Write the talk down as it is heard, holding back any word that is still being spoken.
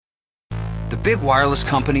The big wireless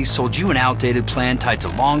companies sold you an outdated plan tied to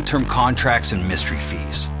long-term contracts and mystery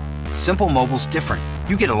fees. Simple Mobile's different.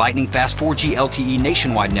 You get a lightning-fast 4G LTE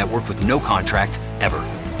nationwide network with no contract, ever.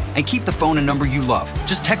 And keep the phone and number you love.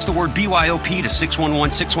 Just text the word BYOP to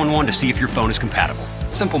 611-611 to see if your phone is compatible.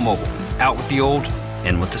 Simple Mobile. Out with the old,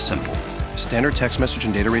 in with the simple. Standard text message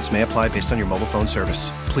and data rates may apply based on your mobile phone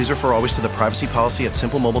service. Please refer always to the privacy policy at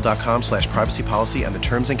simplemobile.com/privacy policy and the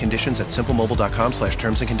terms and conditions at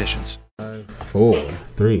simplemobile.com/terms and conditions. 5, 4,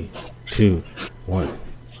 3, 2, 1.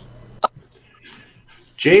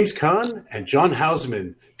 James Caan and John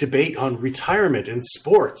Houseman debate on retirement in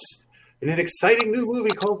sports in an exciting new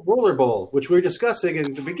movie called Rollerball, which we're discussing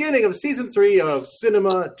in the beginning of Season 3 of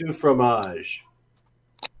Cinema du Fromage.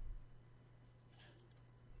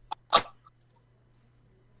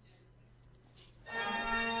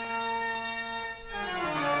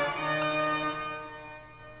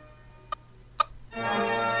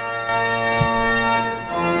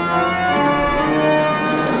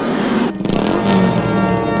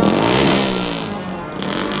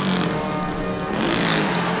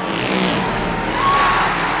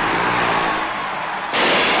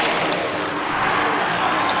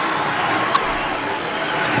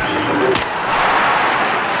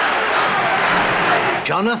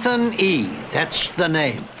 Jonathan E., that's the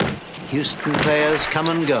name. Houston players come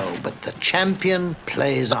and go, but the champion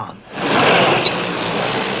plays on.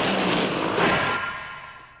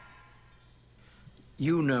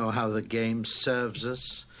 You know how the game serves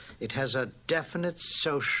us. It has a definite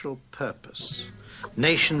social purpose.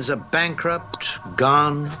 Nations are bankrupt,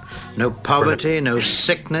 gone, no poverty, no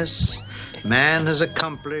sickness. Man has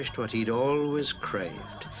accomplished what he'd always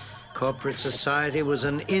craved. Corporate society was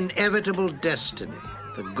an inevitable destiny.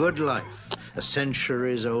 The good life, a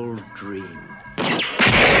centuries-old dream.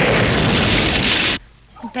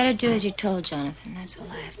 You better do as you're told, Jonathan. That's all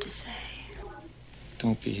I have to say.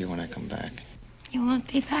 Don't be here when I come back. You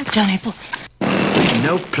won't be back, Johnny Boy.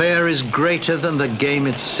 No player is greater than the game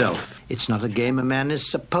itself. It's not a game a man is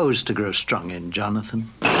supposed to grow strong in, Jonathan.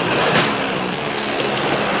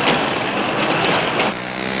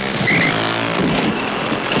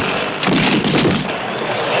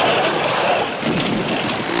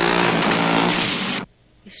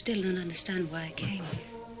 Still don't understand why I came here.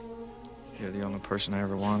 You're the only person I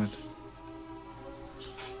ever wanted.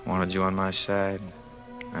 Wanted you on my side.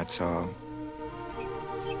 That's all.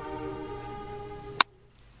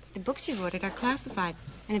 The books you've ordered are classified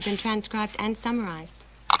and have been transcribed and summarized.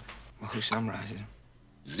 Well, who summarizes them?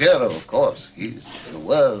 Zero, of course. He's the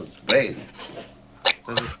world's brain.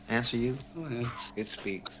 Does it answer you? Oh, yeah. It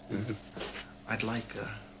speaks. I'd like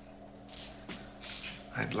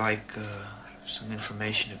some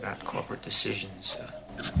information about corporate decisions,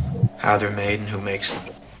 how they're made and who makes them.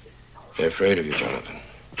 They're afraid of you, Jonathan.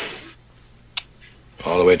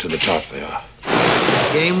 All the way to the top they are.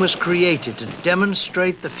 The game was created to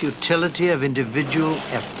demonstrate the futility of individual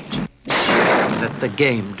effort. Let the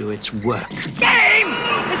game do its work. Game!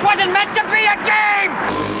 This wasn't meant to be a game!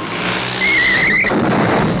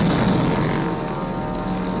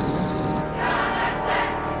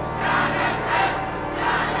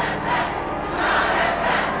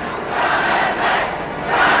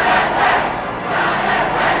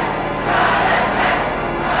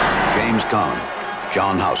 James Caan,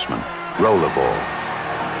 John Houseman, Rollerball.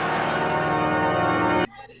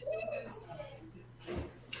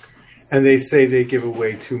 And they say they give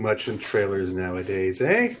away too much in trailers nowadays,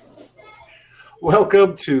 eh?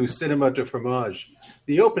 Welcome to Cinema de Fromage,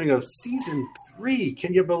 the opening of Season 3.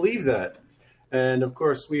 Can you believe that? And, of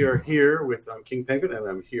course, we are here with King Penguin, and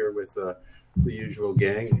I'm here with the usual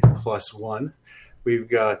gang, plus one. We've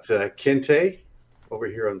got Kente over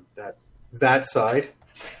here on that side.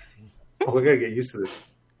 Oh, we got to get used to this.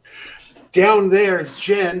 Down there is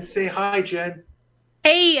Jen. Say hi, Jen.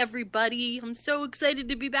 Hey, everybody. I'm so excited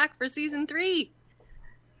to be back for Season 3.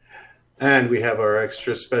 And we have our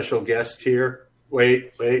extra special guest here.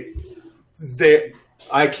 Wait.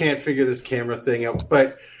 I can't figure this camera thing out.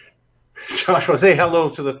 But, Joshua, say hello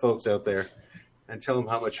to the folks out there and tell them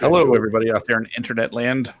how much you Hello, everybody out there in internet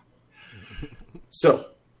land. So,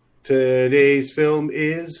 today's film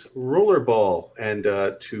is Rollerball. And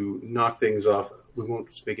to knock things off, we won't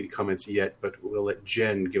make any comments yet, but we'll let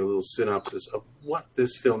Jen give a little synopsis of what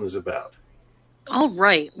this film is about. All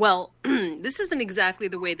right. Well, this isn't exactly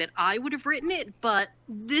the way that I would have written it, but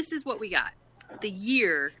this is what we got. The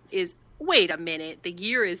year is, wait a minute, the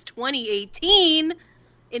year is 2018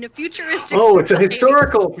 in a futuristic Oh, it's society.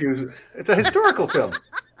 a historical film.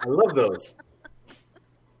 I love those.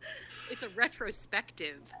 It's a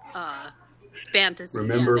retrospective fantasy.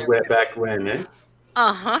 Remember back when, eh?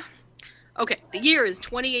 Uh-huh. Okay, the year is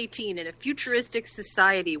 2018 in a futuristic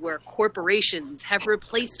society where corporations have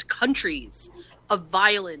replaced countries. A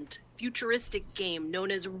violent, futuristic game known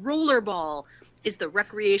as Rollerball is the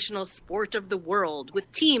recreational sport of the world,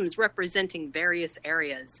 with teams representing various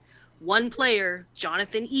areas. One player,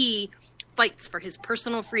 Jonathan E., fights for his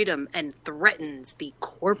personal freedom and threatens the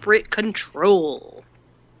corporate control.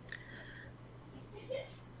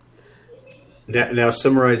 Now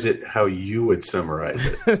summarize it how you would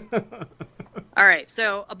summarize it. All right,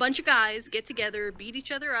 so a bunch of guys get together, beat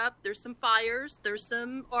each other up. There's some fires, there's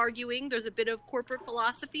some arguing, there's a bit of corporate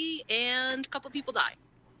philosophy, and a couple people die.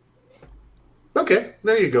 Okay,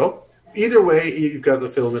 there you go. Either way, you've got the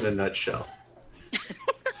film in a nutshell.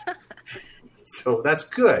 So that's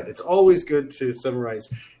good. It's always good to summarize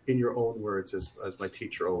in your own words, as my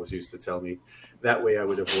teacher always used to tell me. That way I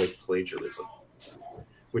would avoid plagiarism,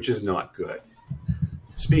 which is not good.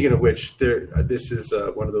 Speaking of which, this is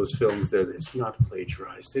one of those films that it's not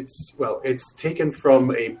plagiarized. It's taken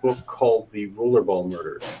from a book called The Rollerball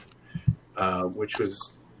Murder,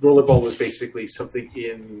 Rollerball was basically something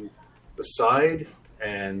in the side,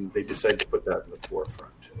 and they decided to put that in the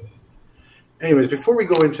forefront. Anyways, before we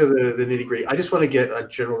go into the nitty-gritty, I just want to get a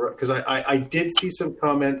general, because I did see some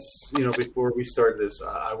comments, before we started this.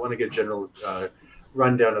 I want to get a general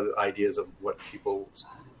rundown of the ideas of what people's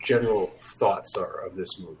general thoughts are of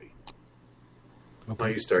this movie. Okay. Why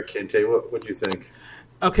don't you start, Kente? What do you think?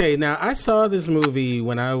 Okay, now I saw this movie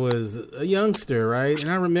when I was a youngster, right?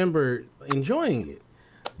 And I remember enjoying it.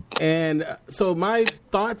 And so my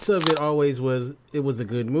thoughts of it always was it was a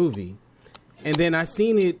good movie. And then I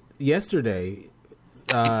seen it yesterday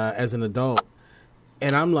as an adult,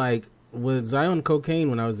 and I'm like, was I on cocaine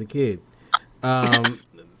when I was a kid?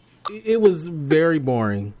 It was very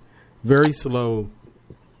boring, very slow.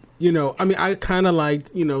 I kind of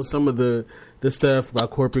liked, some of the stuff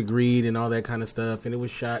about corporate greed and all that kind of stuff, and it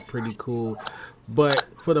was shot pretty cool. But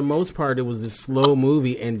for the most part, it was a slow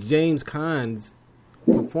movie, and James Caan's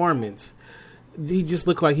performance, he just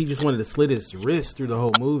looked like he just wanted to slit his wrist through the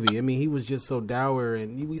whole movie. I mean, he was just so dour,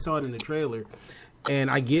 and we saw it in the trailer. And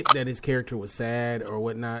I get that his character was sad or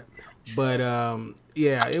whatnot, but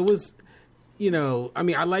it was,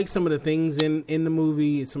 I like some of the things in the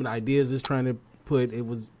movie, some of the ideas it's trying to put. It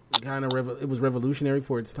was kind of it was revolutionary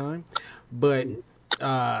for its time, but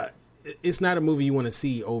it's not a movie you want to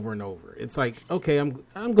see over and over. It's like, okay,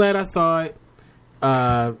 I'm glad I saw it.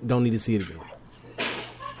 Don't need to see it again.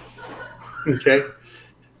 Okay.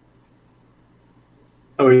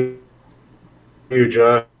 How are you,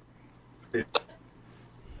 Josh?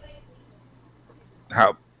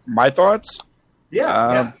 How my thoughts?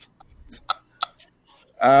 Yeah.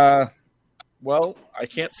 Well, I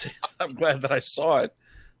can't say I'm glad that I saw it.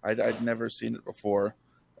 I'd never seen it before.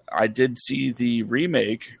 I did see the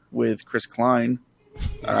remake with Chris Klein,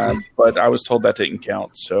 but I was told that didn't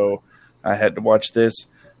count, so I had to watch this.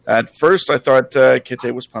 At first, I thought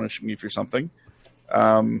Kente was punishing me for something,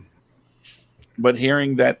 but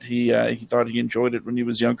hearing that he thought he enjoyed it when he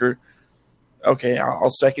was younger, okay, I'll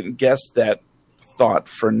second guess that thought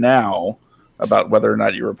for now about whether or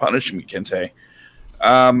not you were punishing me, Kente.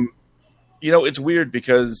 It's weird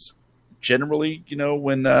because generally,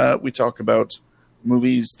 when we talk about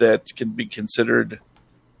movies that can be considered,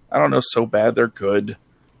 I don't know, so bad they're good.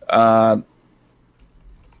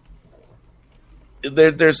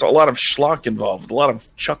 There's a lot of schlock involved, a lot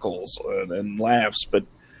of chuckles and laughs, but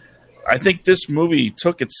I think this movie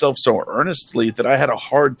took itself so earnestly that I had a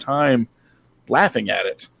hard time laughing at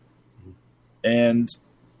it. And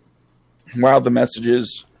while the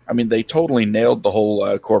messages, they totally nailed the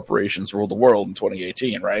whole corporations rule the world in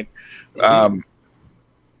 2018, right? Mm-hmm.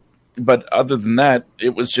 But other than that,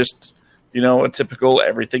 it was just, a typical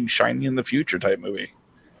everything shiny in the future type movie.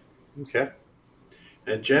 Okay.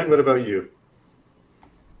 And Jen, what about you?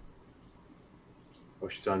 Oh,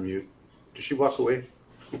 she's on mute. Did she walk away?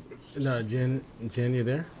 No, Jen, you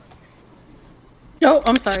there? Oh,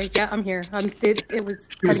 I'm sorry. Yeah, I'm here. It was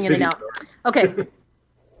cutting in and out. Okay.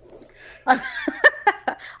 I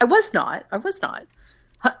was not.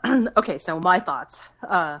 Okay, so my thoughts.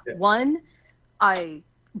 One,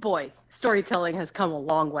 storytelling has come a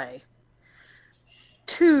long way.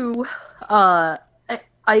 Two,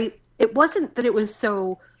 it wasn't that it was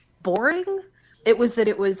so boring. It was that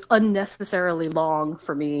it was unnecessarily long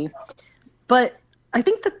for me. But I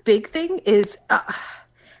think the big thing is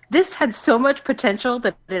this had so much potential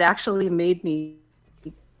that it actually made me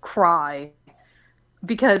cry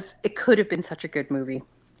because it could have been such a good movie.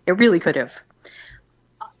 It really could have.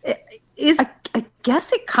 I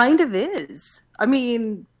guess it kind of is.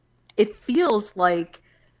 It feels like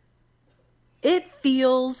it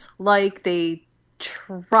feels like they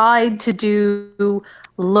tried to do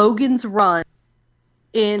Logan's Run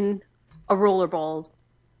in a rollerball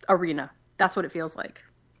arena. That's what it feels like.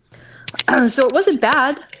 So it wasn't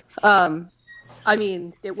bad. I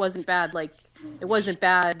mean, it wasn't bad. Like, it wasn't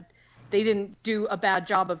bad. They didn't do a bad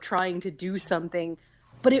job of trying to do something,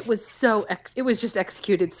 but it was it was just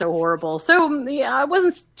executed so horrible. So yeah, I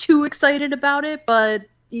wasn't too excited about it, but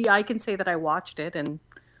yeah, I can say that I watched it, and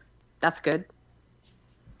that's good.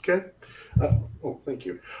 Okay. Thank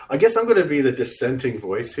you. I guess I'm going to be the dissenting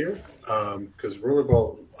voice here, because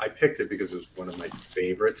Rollerball, I picked it because it's one of my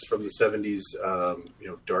favorites from the 70s,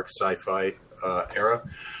 dark sci-fi era.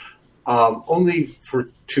 Only for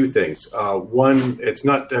two things. One, it's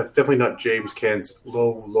definitely not James Caan's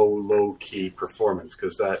low key performance,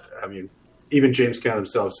 because even James Caan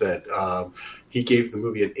himself said he gave the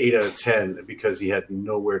movie an 8 out of 10 because he had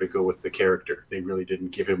nowhere to go with the character. They really didn't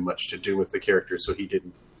give him much to do with the character, so he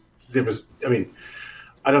didn't.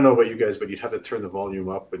 I don't know about you guys, but you'd have to turn the volume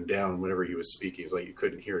up and down whenever he was speaking. It's like you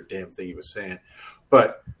couldn't hear a damn thing he was saying.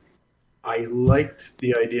 But I liked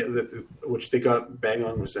the idea which they got bang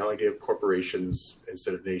on, was the idea of corporations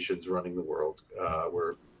instead of nations running the world,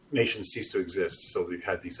 where nations cease to exist. So they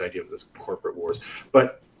had this idea of this corporate wars.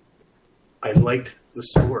 But I liked the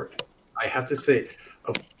sport. I have to say,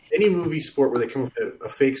 of any movie sport where they come up with a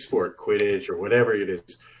fake sport, Quidditch or whatever it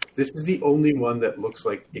is, this is the only one that looks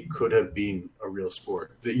like it could have been a real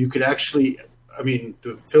sport. That you could actually,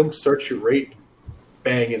 the film starts you right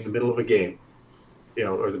bang in the middle of a game,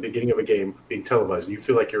 or the beginning of a game being televised, and you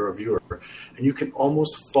feel like you're a viewer, and you can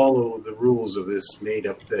almost follow the rules of this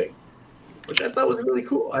made-up thing, which I thought was really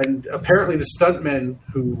cool. And apparently the stuntmen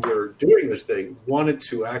who were doing this thing wanted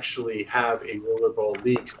to actually have a rollerball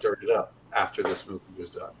league started up after this movie was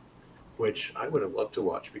done, which I would have loved to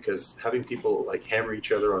watch, because having people like hammer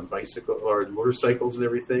each other on bicycle or motorcycles and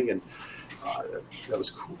everything, and that was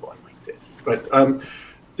cool. I liked it. But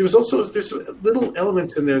there's little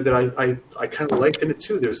elements in there that I kind of liked in it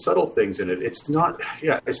too. There's subtle things in it. It's not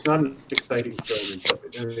an exciting film and stuff.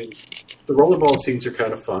 The rollerball scenes are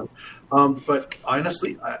kind of fun, but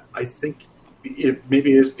honestly, I think it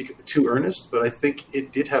maybe is too earnest, but I think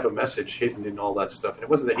it did have a message hidden in all that stuff. And it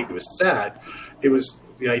wasn't that he was sad; it was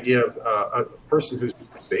the idea of a person who's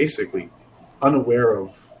basically unaware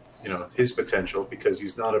of his potential, because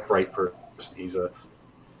he's not a bright person. He's a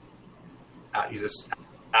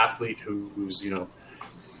athlete who's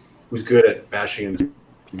good at bashing and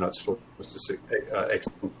not supposed to.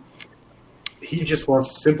 He just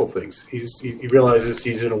wants simple things. He realizes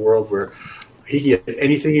he's in a world where he can get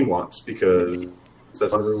anything he wants, because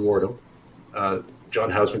that's going to reward him. John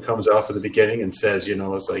Houseman comes off at the beginning and says,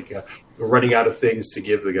 it's like we're running out of things to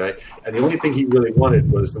give the guy, and the only thing he really wanted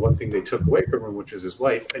was the one thing they took away from him, which is his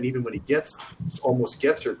wife. And even when he almost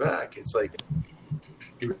gets her back, it's like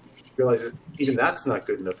he realizes even that's not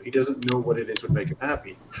good enough. He doesn't know what it is would make him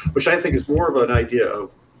happy, which I think is more of an idea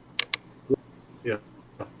of,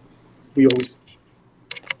 we always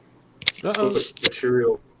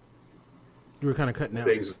material. You were kind of cutting out.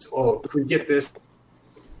 Things. If we get this,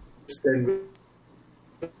 then.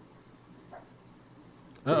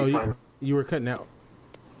 You were cutting out.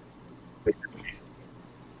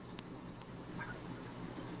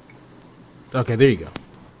 Okay, there you go.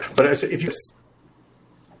 But I said, did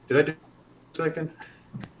I do a second?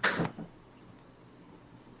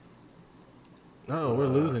 We're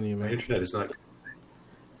losing you, man. My internet is not.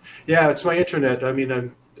 Yeah, it's my internet.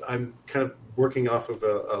 I'm kind of working off of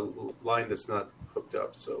a line that's not hooked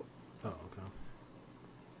up. So. Oh, okay.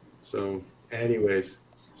 So, anyways,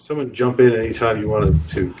 someone jump in anytime you wanted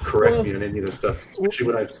to correct me on any of this stuff, especially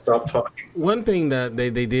when I stopped talking. One thing that they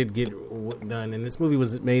did get done, and this movie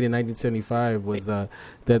was made in 1975, was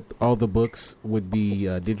that all the books would be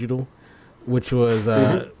digital, which was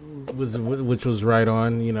which was right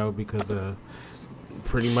on, because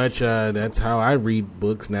pretty much that's how I read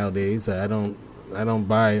books nowadays. I don't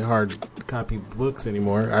buy hard copy books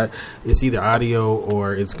anymore. It's either audio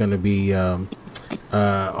or it's going to be on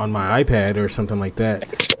my iPad or something like that.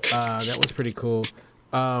 That was pretty cool.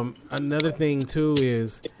 Another thing too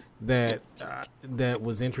is that that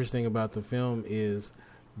was interesting about the film is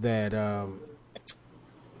that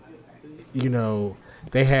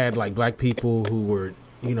they had like black people who were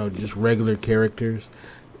just regular characters.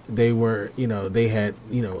 They were they had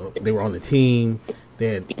they were on the team.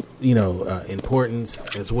 They had importance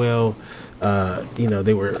as well.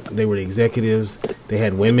 They were the executives. They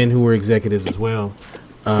had women who were executives as well.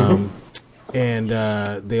 And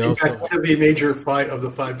they also, in fact, one of the major of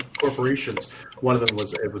the 5 corporations, one of them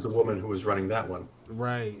was a woman who was running that one.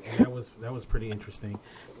 Right, and that was pretty interesting.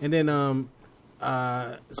 And then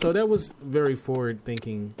So that was very forward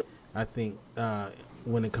thinking, I think,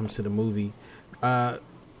 when it comes to the movie. And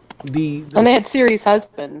they had Siri's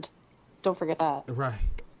husband. Don't forget that.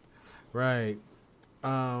 Right.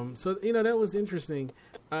 So that was interesting.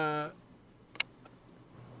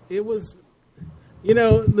 It was,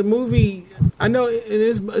 the movie. I know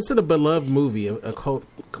it's a beloved movie, a cult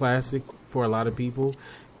classic for a lot of people,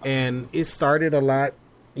 and it started a lot.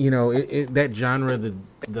 That genre, the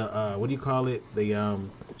what do you call it? The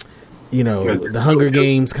the Hunger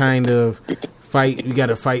Games kind of fight. We got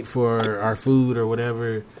to fight for our food or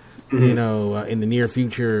whatever. Mm-hmm. In the near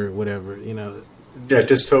future, or whatever. Yeah,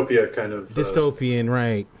 dystopia kind of. Dystopian,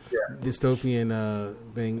 right? Yeah. Dystopian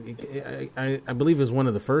thing. I believe it was one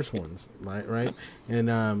of the first ones, right?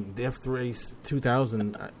 And Death Race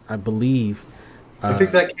 2000, I believe. I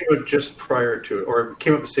think that came out just prior to it, or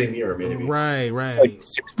came out the same year, maybe. Right. Like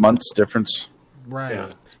 6 months difference. Right. Yeah.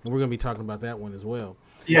 And we're going to be talking about that one as well.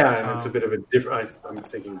 Yeah, and it's a bit of a different. I'm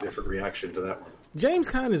thinking different reaction to that one. James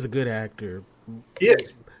Caan is a good actor. He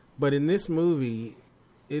is. But in this movie,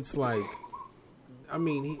 it's like,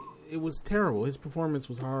 it was terrible. His performance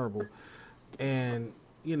was horrible. And,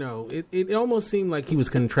 it almost seemed like he was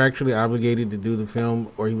contractually obligated to do the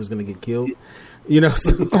film or he was going to get killed.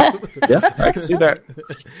 So, yeah, I can see that.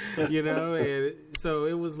 And so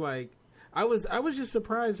it was like, I was just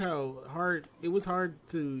surprised how hard, it was hard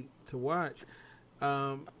to watch.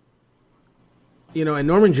 And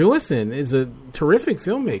Norman Jewison is a terrific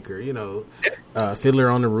filmmaker, Fiddler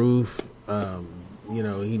on the Roof,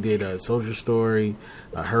 he did a Soldier Story,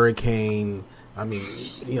 a Hurricane.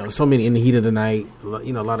 So many, In the Heat of the Night, a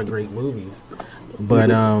lot of great movies. But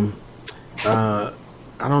I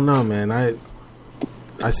don't know, man.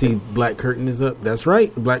 I see Black Curtain is up. That's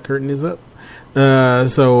right, Black Curtain is up.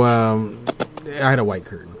 So I had a white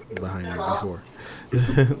curtain behind me before.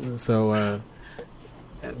 So,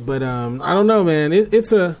 but I don't know, man.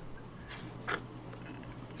 It's a.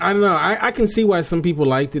 I don't know. I can see why some people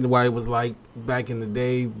liked it, why it was liked back in the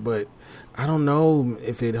day, but I don't know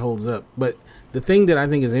if it holds up. But the thing that I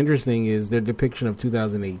think is interesting is their depiction of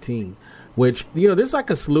 2018, which there's like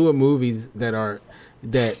a slew of movies that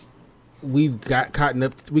we've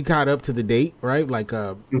caught up to the date, right? Like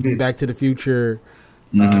Back to the Future,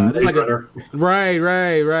 like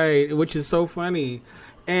right, which is so funny,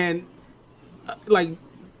 and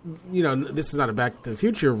this is not a Back to the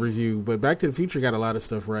Future review, but Back to the Future got a lot of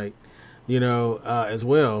stuff right, as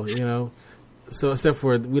well, So except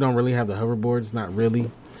for we don't really have the hoverboards, not really.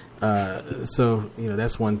 So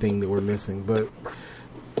that's one thing that we're missing. But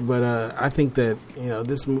I think that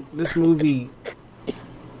this movie.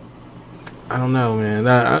 I don't know, man.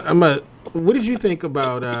 What did you think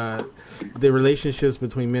about the relationships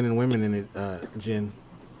between men and women in it, Jen?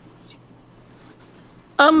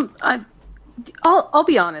 I'll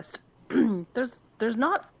be honest. There's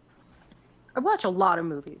not. I watch a lot of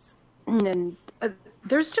movies, and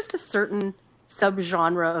there's just a certain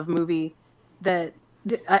subgenre of movie that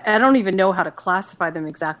I don't even know how to classify them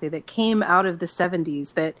exactly. That came out of the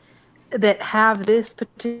 70s that have this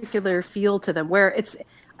particular feel to them, where it's.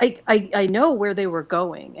 I know where they were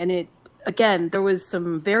going, and there was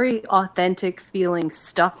some very authentic feeling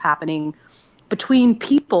stuff happening between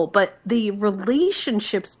people, but the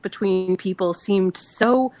relationships between people seemed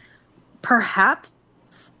so perhaps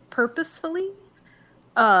purposefully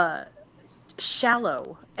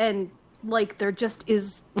shallow, and like there just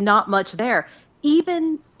is not much there,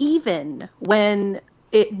 even when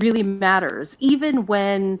it really matters, even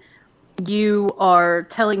when you are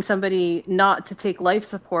telling somebody not to take life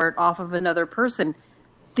support off of another person.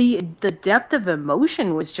 The depth of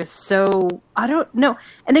emotion was just so, I don't know.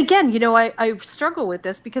 And again, I struggle with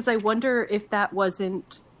this because I wonder if that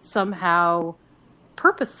wasn't somehow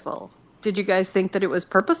purposeful. Did you guys think that it was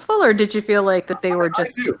purposeful, or did you feel like that they were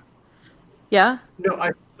just... I do. Yeah?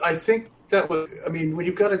 No, I think that was, when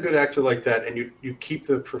you've got a good actor like that and you keep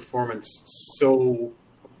the performance so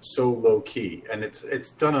low key, and it's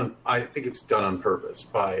done on. I think it's done on purpose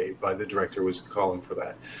by the director who was calling for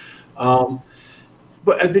that.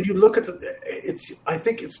 But then you look at I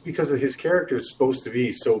think it's because his character is supposed to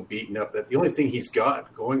be so beaten up that the only thing he's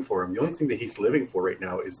got going for him, the only thing that he's living for right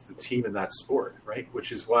now is the team in that sport, right?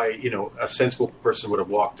 Which is why a sensible person would have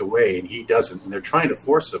walked away, and he doesn't, and they're trying to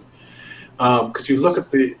force him. Because you look at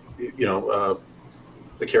the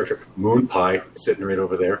character Moon Pie sitting right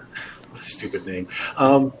over there. Stupid name.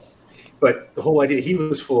 But the whole idea, he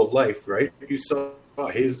was full of life, right? You saw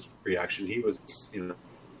his reaction. He was,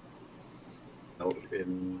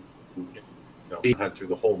 had through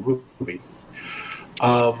the whole movie,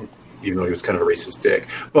 even though he was kind of a racist dick.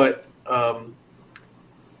 But,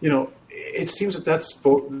 it seems that that's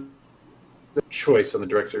the choice on the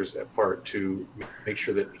director's part to make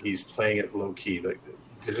sure that he's playing it low key. Like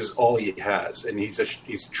this is all he has, and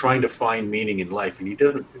he's trying to find meaning in life, and he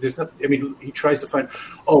doesn't. There's nothing. I mean, he tries to find.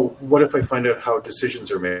 Oh, what if I find out how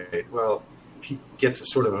decisions are made? Well, he gets a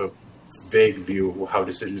sort of a vague view of how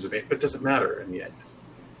decisions are made, but it doesn't matter in the end.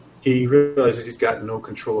 He realizes he's got no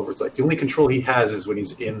control over his life. The only control he has is when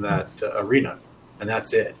he's in that arena, and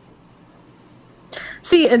that's it.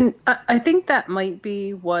 See, and I think that might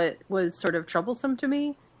be what was sort of troublesome to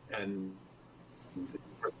me. And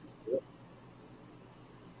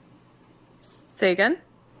say again?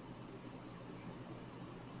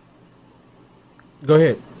 Go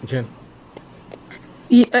ahead, Jen.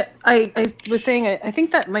 Yeah, I was saying I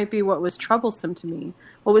think that might be what was troublesome to me.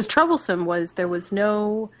 What was troublesome was there was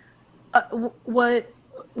no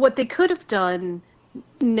what they could have done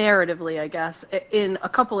narratively, I guess, in a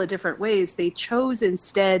couple of different ways. They chose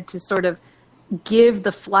instead to sort of give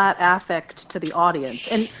the flat affect to the audience.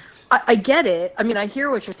 And I get it. I mean, I hear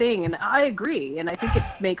what you're saying, and I agree, and I think it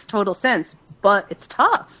makes total sense. But it's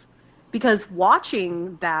tough because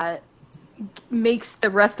watching that makes the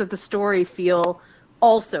rest of the story feel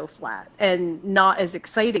also flat and not as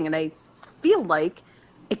exciting. And I feel like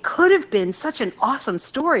it could have been such an awesome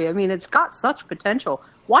story. I mean, it's got such potential.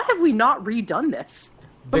 Why have we not redone this?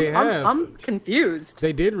 I'm confused.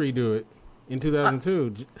 They did redo it in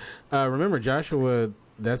 2002. Remember, Joshua,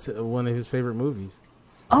 that's one of his favorite movies.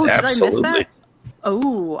 Oh, absolutely. Did I miss that?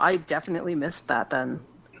 Oh, I definitely missed that then.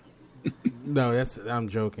 No, I'm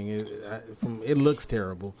joking. It looks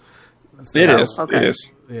terrible. So, it is. Okay. It is.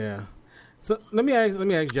 Yeah. So let me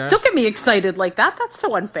ask Josh. Don't get me excited like that. That's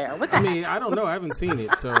so unfair. What the heck? I don't know. I haven't seen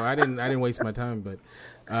it, so I didn't waste my time. But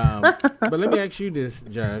let me ask you this,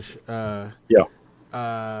 Josh. Yeah.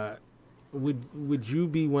 Would you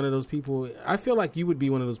be one of those people? I feel like you would be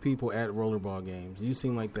one of those people at rollerball games. You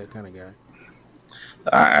seem like that kind of guy.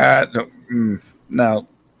 No.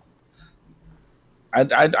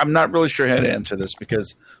 I'm not really sure how to answer this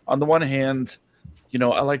because on the one hand,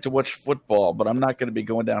 I like to watch football, but I'm not going to be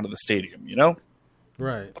going down to the stadium,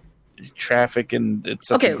 Right. Traffic and it's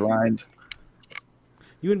such a grind.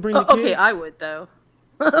 You wouldn't bring the kids? Okay, I would, though.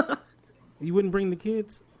 You wouldn't bring the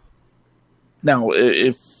kids? No,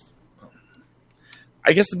 I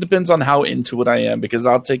guess it depends on how into it I am because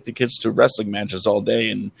I'll take the kids to wrestling matches all day,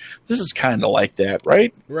 and this is kind of like that,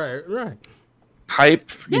 right? Right. Hype,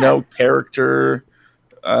 character.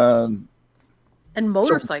 And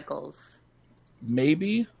motorcycles.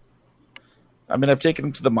 Maybe. I mean, I've taken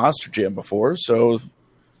them to the Monster Jam before, so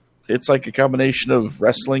it's like a combination of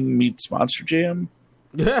wrestling meets Monster Jam.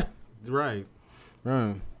 Yeah, right.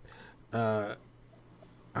 I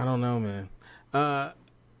don't know, man.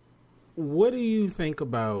 What do you think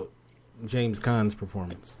about James Caan's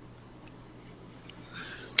performance?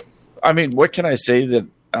 I mean, what can I say that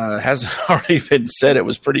hasn't already been said? It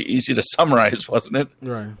was pretty easy to summarize, wasn't it?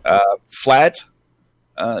 Right. Flat.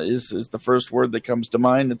 Is the first word that comes to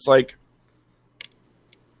mind. It's like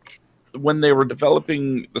when they were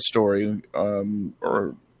developing the story,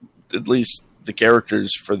 or at least the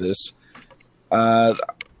characters for this, the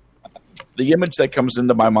image that comes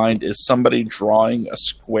into my mind is somebody drawing a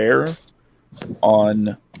square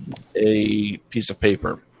on a piece of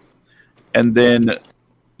paper and then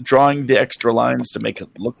drawing the extra lines to make it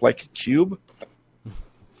look like a cube.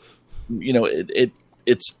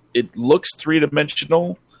 It looks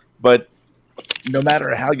three-dimensional, but no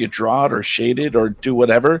matter how you draw it or shade it or do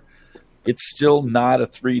whatever, it's still not a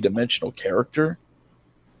three-dimensional character.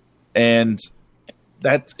 And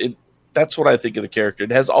that's what I think of the character.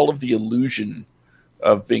 It has all of the illusion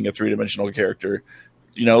of being a three-dimensional character.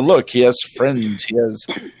 Look, he has friends, he has,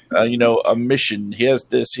 a mission, he has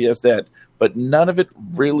this, he has that, but none of it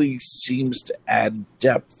really seems to add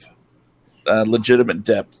depth, legitimate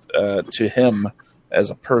depth to him as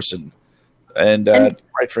a person, and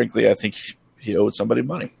quite frankly, I think he owed somebody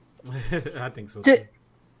money. I think so.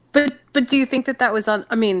 But do you think that was on?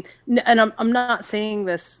 I mean, and I'm not saying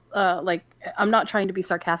this like I'm not trying to be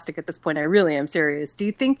sarcastic at this point. I really am serious. Do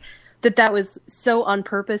you think that was so on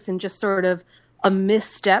purpose and just sort of a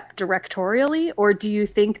misstep directorially, or do you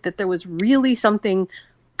think that there was really something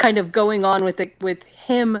kind of going on with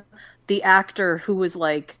him, the actor, who was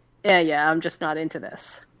like, yeah, I'm just not into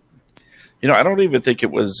this? I don't even think it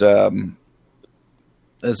was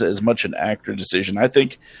as much an actor decision. I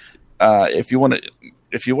think if you want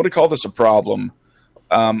to call this a problem,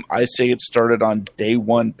 I say it started on day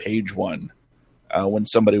one, page one, when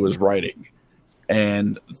somebody was writing,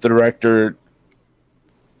 and the director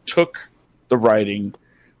took the writing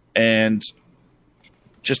and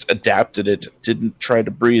just adapted it. Didn't try to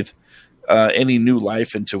breathe any new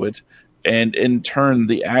life into it. And in turn,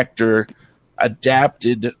 the actor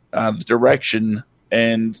adapted the direction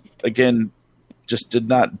and, again, just did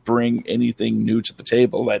not bring anything new to the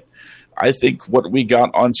table. That I think what we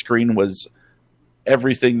got on screen was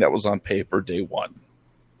everything that was on paper day one.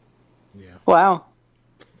 Yeah. Wow.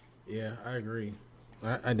 Yeah, I agree.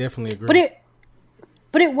 I definitely agree.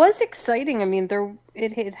 But it was exciting. I mean,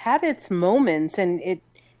 it had its moments, and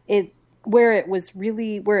it where it was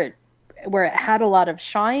really where it had a lot of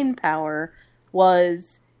shine power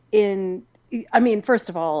was in. I mean, first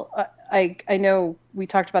of all, I know we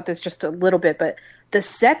talked about this just a little bit, but the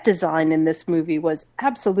set design in this movie was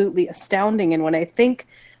absolutely astounding. And when I think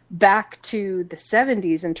back to the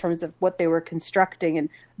 70s in terms of what they were constructing, and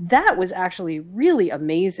that was actually really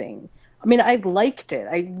amazing. I mean, I liked it.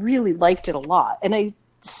 I really liked it a lot. And I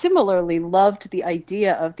similarly loved the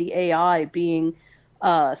idea of the AI being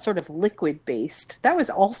sort of liquid based. That was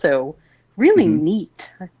also really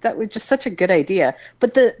neat. That was just such a good idea.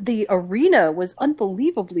 But the arena was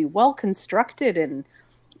unbelievably well constructed and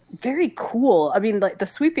very cool. I mean, like the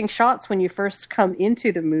sweeping shots when you first come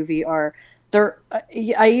into the movie are there.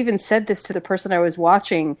 I even said this to the person I was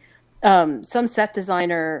watching. Some set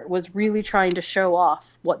designer was really trying to show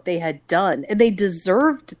off what they had done, and they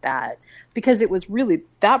deserved that because it was really,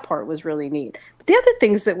 that part was really neat. But the other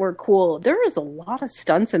things that were cool, there was a lot of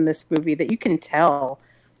stunts in this movie that you can tell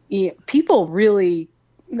people really,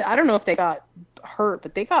 I don't know if they got hurt,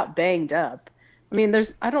 but they got banged up. I mean,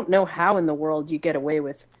 I don't know how in the world you get away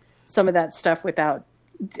with some of that stuff without,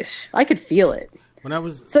 I could feel it.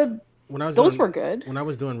 Those were good. When I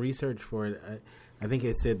was doing research for it, I think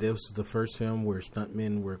it said this was the first film where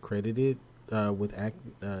stuntmen were credited with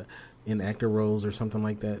in actor roles or something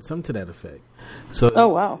like that, something to that effect. So, oh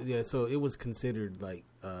wow, yeah. So it was considered like,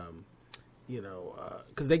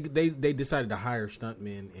 because they decided to hire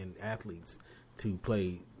stuntmen and athletes to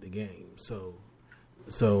play the game. So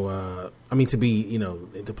I mean to be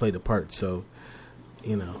to play the part. So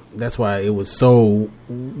that's why it was so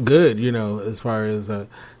good. As far as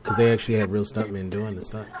because they actually had real stuntmen doing the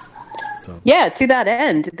stunts. So yeah, to that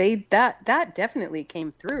end, that definitely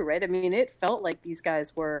came through, right? I mean, it felt like these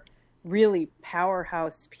guys were really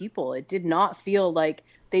powerhouse people. It did not feel like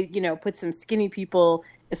they, put some skinny people,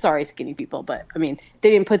 but I mean, they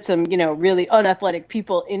didn't put some, really unathletic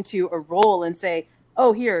people into a role and say,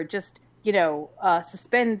 oh, here, just,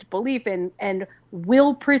 suspend belief and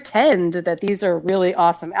we'll pretend that these are really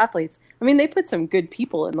awesome athletes. I mean, they put some good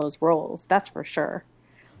people in those roles. That's for sure.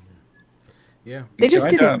 Yeah. They just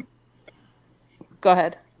didn't. Go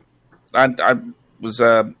ahead. I was.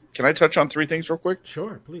 Can I touch on three things real quick?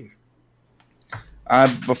 Sure, please.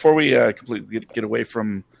 Before we completely get away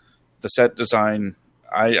from the set design,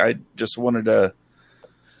 I just wanted to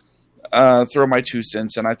throw my 2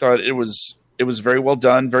 cents, and I thought it was very well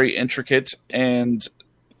done, very intricate, and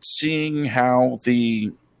seeing how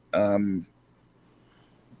the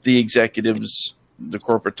executives, the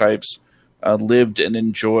corporate types, lived and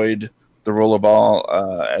enjoyed the rollerball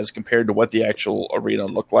as compared to what the actual arena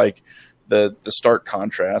looked like. The stark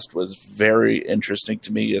contrast was very interesting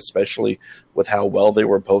to me, especially with how well they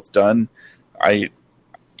were both done. I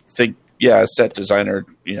think, a set designer,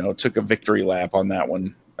 took a victory lap on that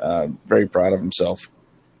one. Very proud of himself.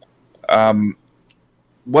 One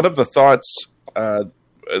of the thoughts that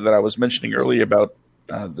I was mentioning earlier about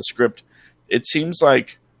the script, it seems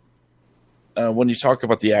like when you talk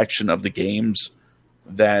about the action of the games,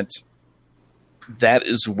 that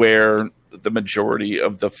is where the majority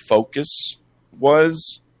of the focus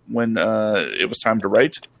was when it was time to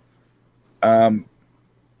write.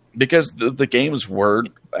 Because the games were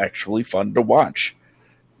actually fun to watch.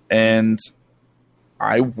 And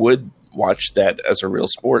I would watch that as a real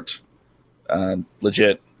sport.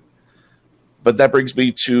 Legit. But that brings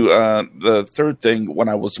me to the third thing. When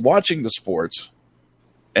I was watching the sport,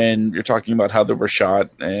 and you're talking about how they were shot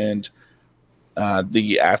and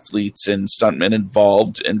the athletes and stuntmen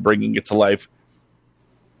involved in bringing it to life,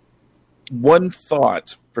 one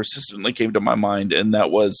thought persistently came to my mind, and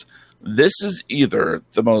that was, this is either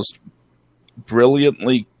the most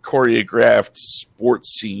brilliantly choreographed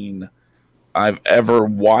sports scene I've ever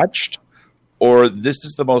watched, or this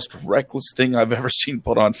is the most reckless thing I've ever seen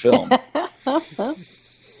put on film.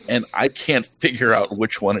 And I can't figure out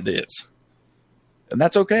which one it is. And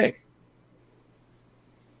that's okay.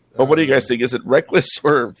 But what do you guys think? Is it reckless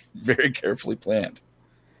or very carefully planned?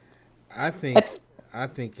 I think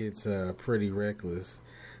it's pretty reckless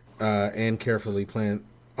and carefully planned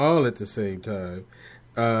all at the same time.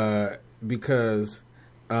 Because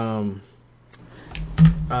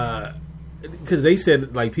they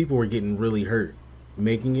said like people were getting really hurt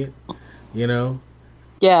making it. you know.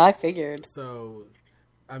 Yeah, I figured. So,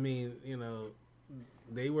 I mean, you know,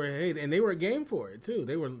 they were game for it too.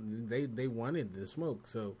 They wanted the smoke.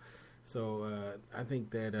 So I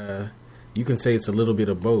think that you can say it's a little bit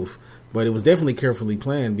of both, but it was definitely carefully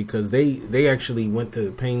planned because they actually went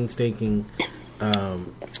to painstaking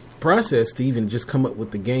process to even just come up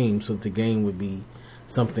with the game, so that the game would be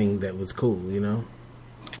something that was cool, you know.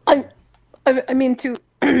 I mean, to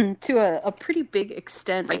a pretty big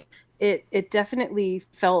extent, like it definitely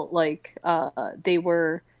felt like they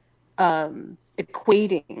were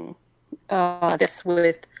equating this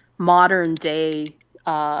with modern day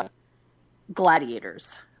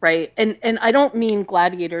gladiators, right? And I don't mean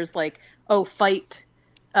gladiators like, oh, fight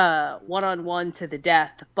one-on-one to the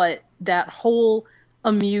death, but that whole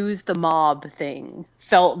amuse the mob thing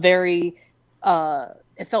felt very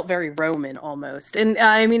it felt very Roman almost. And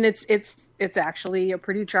I mean, it's actually a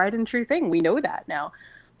pretty tried and true thing. We know that now.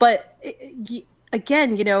 But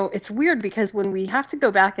again, you know, it's weird because when we have to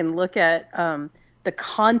go back and look at the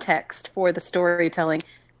context for the storytelling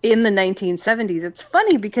in the 1970s, it's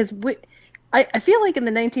funny because I feel like in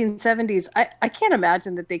the 1970s, I can't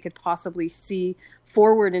imagine that they could possibly see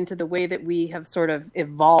forward into the way that we have sort of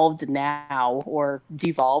evolved now or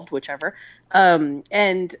devolved, whichever.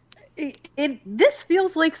 And this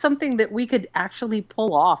feels like something that we could actually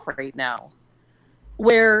pull off right now,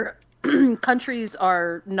 where countries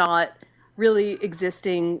are not really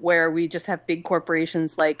existing, where we just have big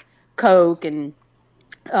corporations like Coke and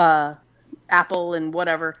Apple and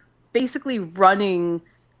whatever, basically running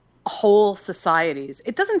whole societies.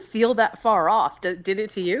 It doesn't feel that far off. Did it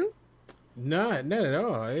to you? Not at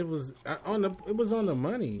all. It was on the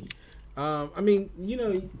money. I mean, you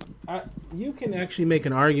know, you can actually make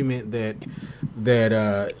an argument that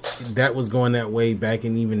was going that way back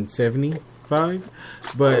in even 75,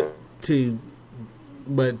 but to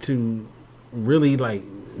really like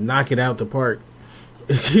knock it out the park,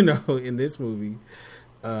 you know, in this movie,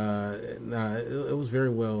 it was very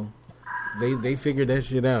well. They figured that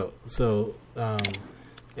shit out. So, I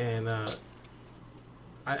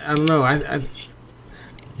don't know.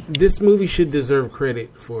 This movie should deserve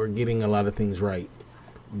credit for getting a lot of things right,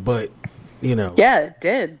 but you know, yeah, it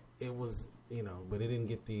did. It was, you know, but it didn't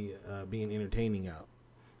get the being entertaining out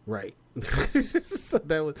right. So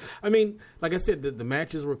that was. I mean, like I said, the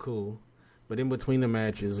matches were cool, but in between the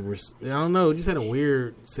matches were, I don't know, it just had a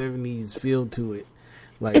weird 70s feel to it.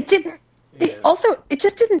 Like it didn't. Yeah. It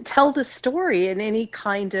just didn't tell the story in any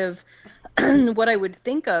kind of what I would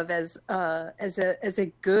think of as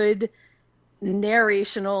a good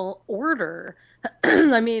narrational order.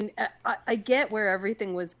 I mean, I get where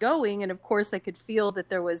everything was going, and of course I could feel that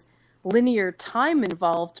there was linear time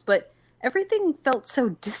involved, but everything felt so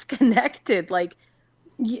disconnected. Like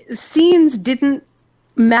scenes didn't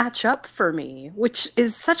match up for me, which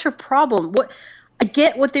is such a problem. I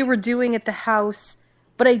get what they were doing at the house,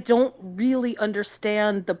 but I don't really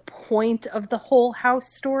understand the point of the whole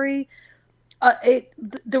house story.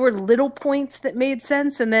 There were little points that made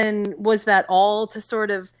sense, and then was that all to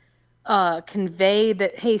sort of convey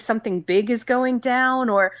that, hey, something big is going down,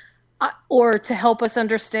 or to help us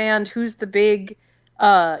understand who's the big,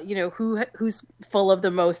 you know, who's full of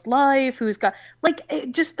the most life, who's got like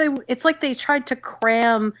it's like they tried to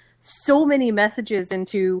cram so many messages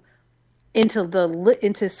into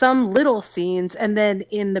some little scenes, and then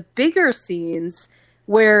in the bigger scenes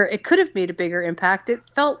where it could have made a bigger impact, it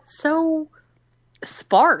felt so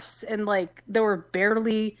sparse, and like there were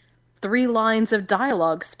barely 3 lines of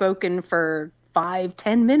dialogue spoken for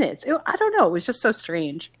 5-10 minutes. I don't know. It was just so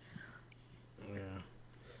strange. Yeah.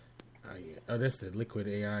 Oh, that's the liquid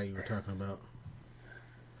AI you were talking about.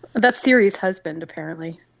 That's Siri's husband,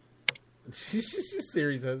 apparently.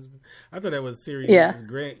 Siri's husband. I thought that was Siri's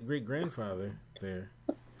great grandfather there.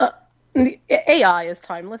 AI is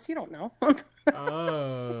timeless. You don't know.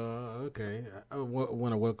 Oh, okay. I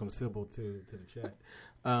want to welcome Sybil to the chat.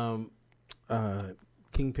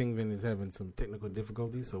 King Penguin is having some technical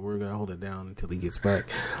difficulties, so we're gonna hold it down until he gets back.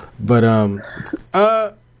 But I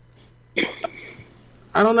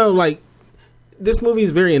don't know. Like, this movie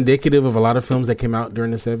is very indicative of a lot of films that came out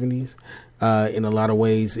during the 70s. In a lot of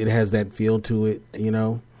ways, it has that feel to it, you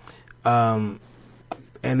know. And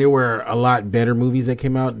there were a lot better movies that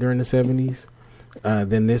came out during the 70s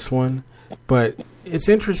than this one. But it's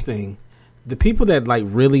interesting. The people that like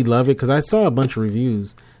really love it, because I saw a bunch of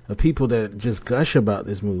reviews of people that just gush about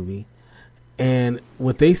this movie, and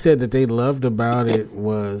what they said that they loved about it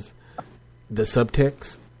was the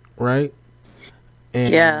subtext, right?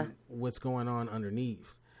 And what's going on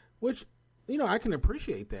underneath, which, you know, I can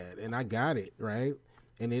appreciate that, and I got it, right?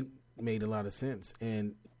 And it made a lot of sense.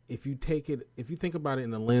 And if you think about it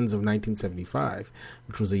in the lens of 1975,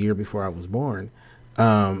 which was a year before I was born,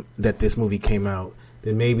 that this movie came out,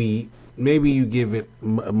 then maybe you give it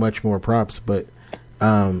much more props. But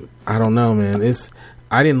I don't know, man.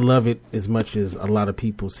 I didn't love it as much as a lot of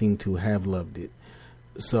people seem to have loved it.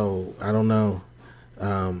 So I don't know.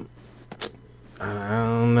 I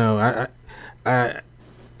don't know. I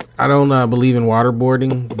don't believe in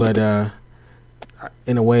waterboarding, but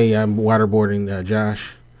in a way, I'm waterboarding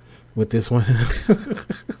Josh with this one.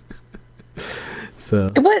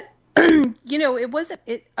 So what it wasn't.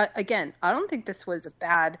 Again, I don't think this was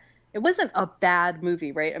it wasn't a bad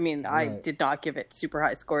movie, right? I mean, I did not give it super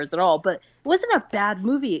high scores at all, but it wasn't a bad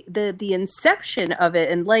movie. The inception of it,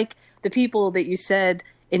 and like the people that you said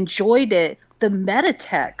enjoyed it, the meta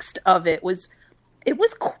text of it was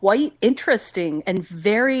quite interesting and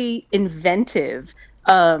very inventive,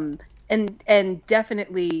 and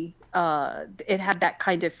definitely it had that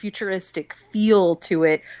kind of futuristic feel to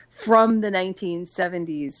it from the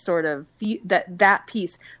 1970s, sort of that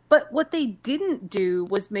piece. But what they didn't do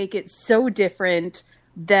was make it so different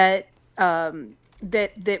that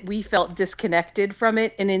that we felt disconnected from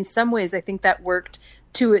it. And in some ways, I think that worked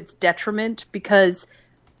to its detriment because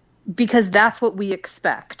that's what we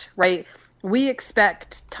expect, right? We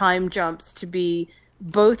expect time jumps to be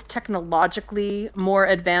both technologically more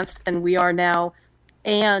advanced than we are now,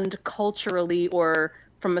 and culturally, or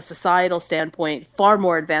from a societal standpoint, far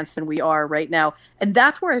more advanced than we are right now. And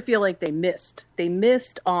that's where I feel like they missed. They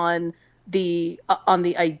missed on the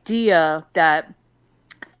idea that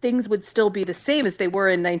things would still be the same as they were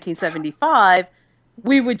in 1975.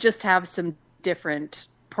 We would just have some different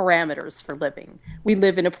parameters for living. We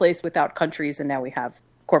live in a place without countries, and now we have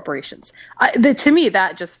corporations. To me,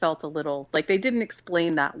 that just felt a little like they didn't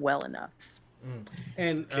explain that well enough.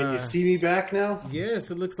 And can you see me back now?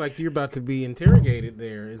 Yes, it looks like you're about to be interrogated.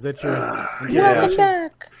 There is that your interrogation?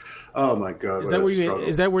 Back. Oh my God! Is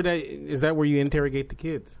that where you interrogate the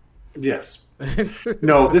kids? Yes.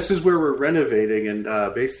 No, this is where we're renovating,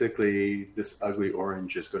 and basically this ugly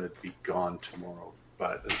orange is going to be gone tomorrow.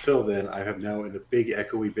 But until then, I have now in a big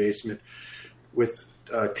echoey basement with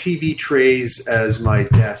TV trays as my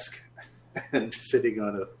desk and sitting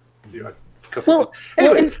on a couple.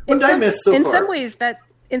 Anyways, what did I miss so far?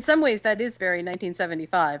 In some ways, that is very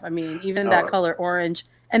 1975. I mean, even that color orange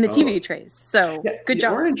and the TV trays. So good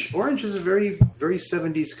job. Orange is a very, very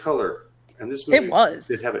 70s color, and this movie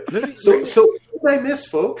did have it. So what did I miss,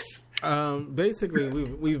 folks? Basically,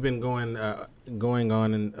 we've been going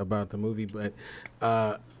on about the movie, but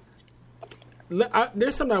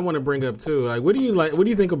there's something I want to bring up too. Like, what do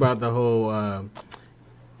you think about the whole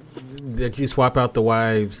that you swap out the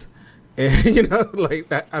wives? And,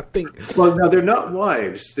 I think. Well, no, they're not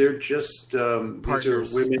wives. They're just these are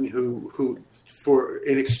women who, for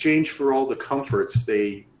in exchange for all the comforts,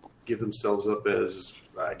 they give themselves up as,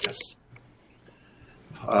 I guess.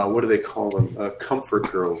 What do they call them?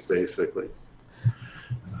 Comfort girls, basically.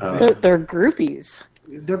 They're groupies.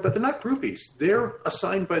 But they're not groupies. They're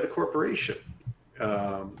assigned by the corporation.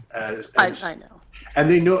 I know.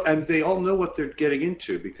 And they know, and they all know what they're getting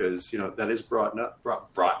into because that is brought up.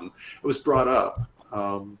 It was brought up,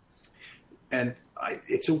 and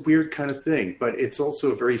it's a weird kind of thing, but it's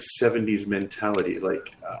also a very 70s mentality.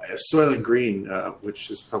 Like Soylent Green,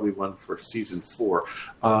 which is probably one for season 4,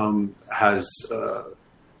 has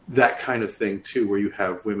that kind of thing too, where you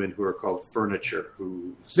have women who are called furniture,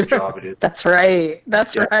 whose job it is. That's right.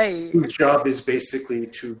 Right. Whose job is basically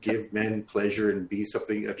to give men pleasure and be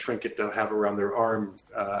a trinket to have around their arm,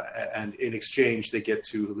 and in exchange they get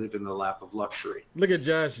to live in the lap of luxury. Look at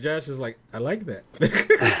Josh. Josh is like, I like that.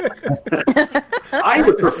 I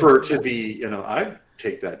would prefer to be, I'd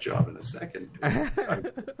take that job in a second.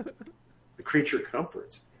 The creature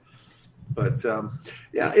comforts. But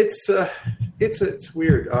it's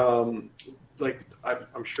weird. I'm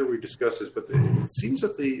sure we discussed this, but it seems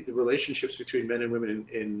that the relationships between men and women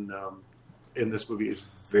in this movie is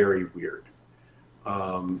very weird,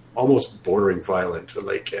 almost bordering violent.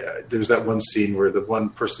 Like there's that one scene where the one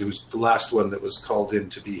person who's the last one that was called in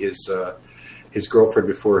to be his girlfriend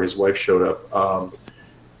before his wife showed up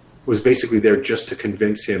was basically there just to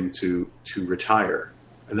convince him to retire,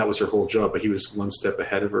 and that was her whole job. But he was one step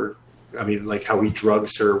ahead of her. I mean, like how he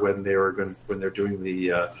drugs her when they're doing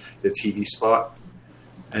the TV spot,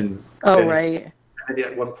 and right. And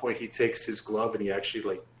at one point, he takes his glove and he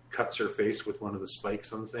actually cuts her face with one of the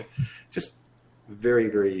spikes on the thing. Just very,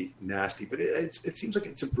 very nasty. But it seems like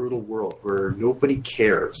it's a brutal world where nobody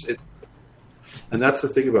cares. And that's the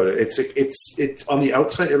thing about it. It's on the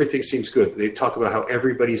outside, everything seems good. They talk about how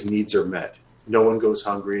everybody's needs are met. no one goes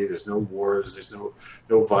hungry. There's no wars. There's no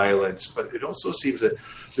violence. But it also seems that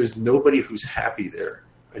there's nobody who's happy there,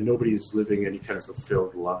 and nobody is living any kind of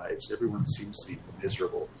fulfilled lives. Everyone seems to be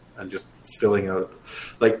miserable and just filling out,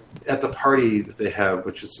 like at the party that they have,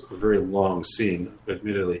 which is a very long scene,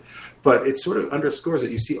 admittedly, but it sort of underscores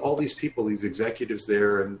it. You see all these people, these executives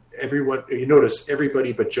there, and everyone. You notice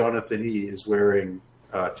everybody but Jonathan E. is wearing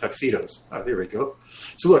tuxedos. Oh, there we go.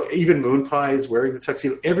 So look, even Moon Pie is wearing the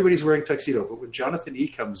tuxedo. Everybody's wearing tuxedo. But when Jonathan E.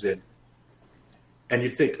 comes in, and you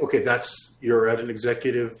think, okay, you're at an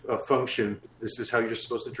executive function. This is how you're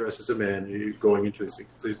supposed to dress as a man. You're going into this.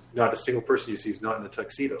 There's not a single person you see is not in a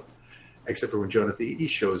tuxedo, except for when Jonathan E.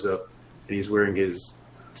 shows up and he's wearing his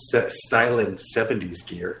styling 70s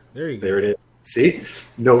gear. There you go. There it is. See?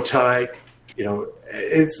 No tie. You know,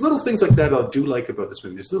 it's little things like that I do like about this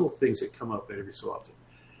movie. There's little things that come up every so often.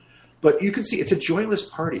 But you can see it's a joyless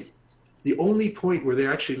party. The only point where they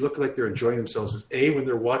actually look like they're enjoying themselves is when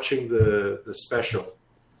they're watching the special,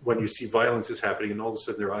 when you see violence is happening and all of a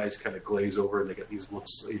sudden their eyes kind of glaze over and they get these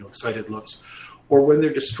looks, excited looks, or when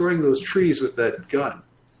they're destroying those trees with that gun.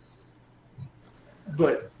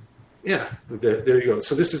 But yeah, there you go.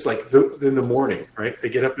 So this is like in the morning, right? They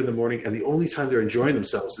get up in the morning, and the only time they're enjoying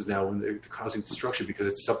themselves is now when they're causing destruction, because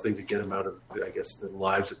it's something to get them out of, I guess, the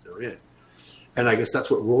lives that they're in. And I guess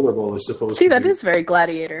that's what Rollerball is supposed to do. See, that is very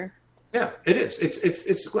Gladiator. Yeah, it is.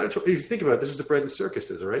 It's Gladiator. If you think about it, this is the bread and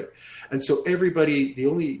circuses, right? And so everybody, the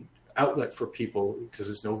only outlet for people, because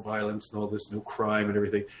there's no violence and all this, no crime and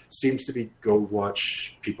everything, seems to be go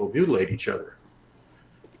watch people mutilate each other.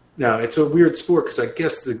 Now, it's a weird sport because I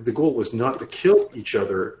guess the goal was not to kill each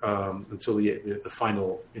other until the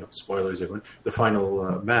final, spoilers, everyone, the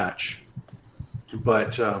final match.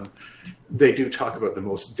 But they do talk about the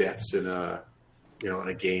most deaths in a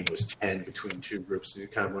game was 10 between two groups. And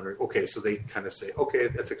you're kind of wondering, okay, so they kind of say, okay,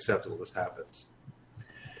 that's acceptable. This happens.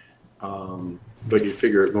 But you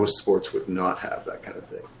figure most sports would not have that kind of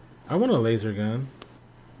thing. I want a laser gun.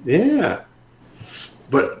 Yeah.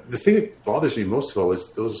 But the thing that bothers me most of all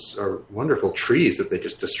is those are wonderful trees that they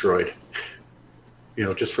just destroyed.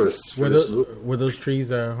 Just for this movie. Were those trees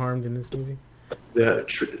harmed in this movie?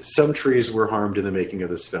 Some trees were harmed in the making of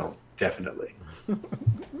this film, definitely.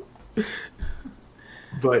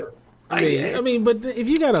 But but if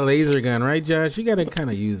you got a laser gun, right, Josh? You got to kind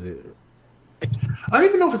of use it. I don't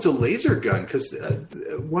even know if it's a laser gun, because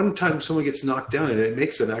one time someone gets knocked down and it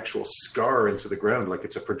makes an actual scar into the ground, like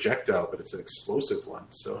it's a projectile, but it's an explosive one.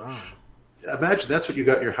 So imagine that's what you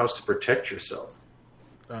got in your house to protect yourself.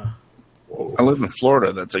 I live in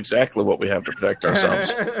Florida. That's exactly what we have to protect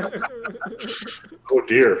ourselves. Oh,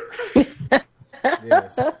 dear.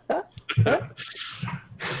 Yes.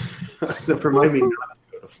 That remind me not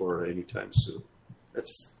to go to Florida anytime soon.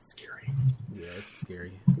 That's scary. Yeah, it's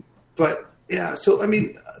scary. But yeah, so I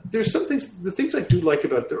mean, there's some things. The things I do like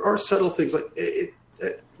about it, there are subtle things like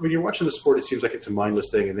when you're watching the sport, it seems like it's a mindless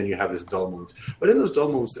thing, and then you have this dull moments. But in those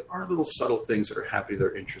dull moments, there are little subtle things that are happy,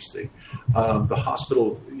 they're interesting. The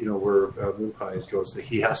hospital, where Moon Pie goes,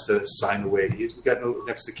 he has to sign away. He's got no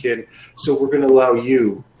next of kin, so we're going to allow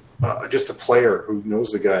you, just a player who knows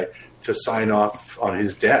the guy, to sign off on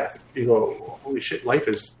his death. Holy shit, life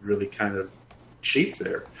is really kind of cheap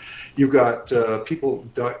there. You've got people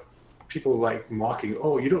like mocking,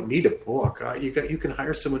 oh, you don't need a book. You can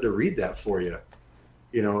hire someone to read that for you,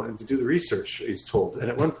 and to do the research, he's told. And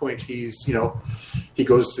at one point he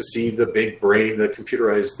goes to see the big brain, the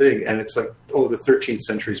computerized thing, and it's like, oh, the 13th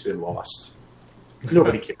century's been lost.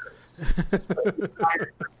 Nobody cares.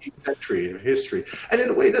 13th century in history. And in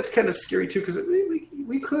a way, that's kind of scary too, because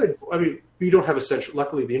we could. I mean, we don't have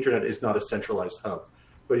luckily the internet is not a centralized hub.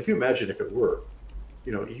 But if you imagine if it were,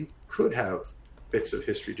 you could have bits of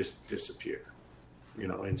history just disappear,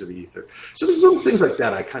 into the ether. So there's little things like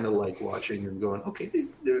that I kind of like watching and going, okay,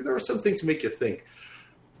 there are some things to make you think.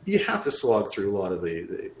 You have to slog through a lot of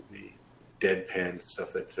the deadpan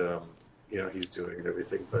stuff that he's doing and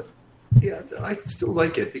everything, but yeah, I still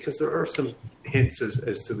like it because there are some hints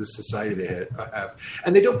as to the society they have,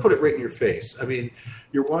 and they don't put it right in your face. I mean,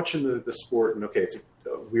 you're watching the sport, and okay, it's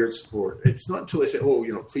a weird sport. It's not until they say, "Oh,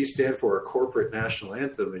 please stand for our corporate national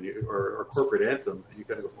anthem," or our corporate anthem, and you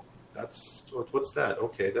kind of go, "What's that?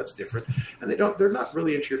 Okay, that's different." And they're not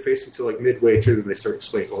really into your face until like midway through, and they start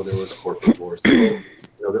explaining, "Oh, there was corporate wars. There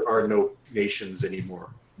are no nations anymore."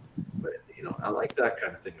 But I like that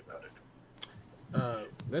kind of thing about it.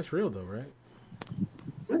 That's real though, right?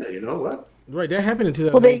 Yeah, you know what? Right, that happened in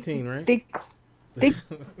 2018, right? They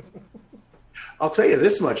I'll tell you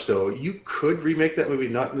this much though: you could remake that movie,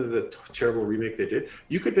 not into the terrible remake they did.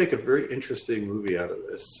 You could make a very interesting movie out of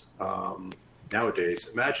this. nowadays.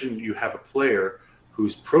 Imagine you have a player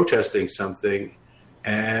who's protesting something,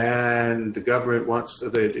 and the government wants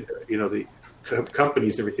the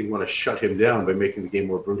companies and everything want to shut him down by making the game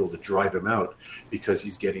more brutal to drive him out because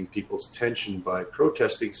he's getting people's attention by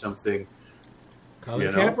protesting something.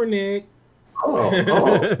 Colin Kaepernick. Oh.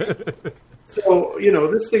 So,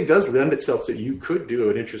 this thing does lend itself that you could do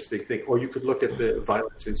an interesting thing, or you could look at the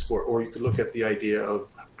violence in sport, or you could look at the idea of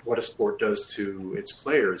what a sport does to its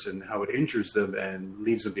players and how it injures them and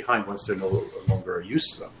leaves them behind once they're no longer a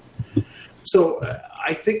use to them. So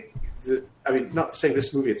I think not saying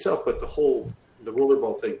this movie itself, but the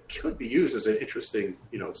rollerball thing could be used as an interesting,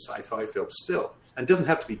 sci-fi film still. And it doesn't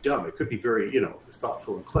have to be dumb. It could be very,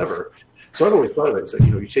 thoughtful and clever. So I've always thought of it as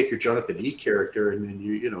you take your Jonathan E. character and then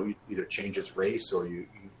you either change his race or you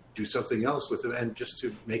do something else with him, and just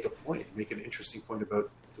to make a point, make an interesting point about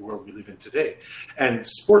the world we live in today, and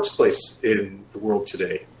sports place in the world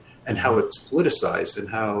today, and how it's politicized, and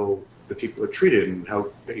how the people are treated, and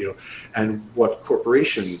how and what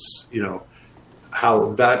corporations,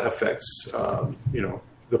 how that affects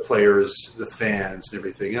the players, the fans, and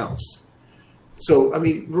everything else. So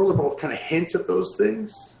rollerball kind of hints at those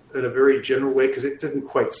things in a very general way because it didn't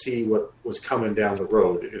quite see what was coming down the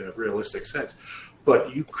road in a realistic sense.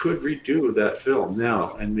 But you could redo that film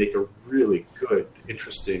now and make a really good,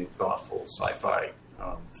 interesting, thoughtful sci-fi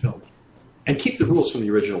film. And keep the rules from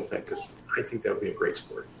the original thing, because I think that would be a great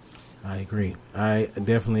sport. I agree. I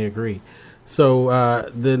definitely agree.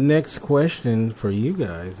 So the next question for you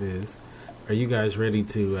guys is, are you guys ready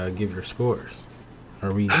to give your scores?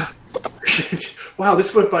 Are we... Wow,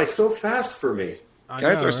 this went by so fast for me. Can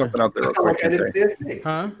I throw something out there real quick?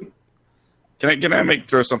 Huh? Can I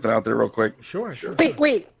throw something out there real quick? Sure.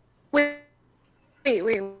 Wait.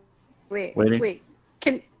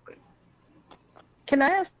 Can I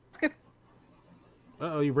ask?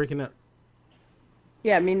 Uh-oh, you're breaking up.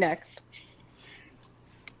 Yeah, me next.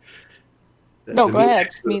 No, go ahead.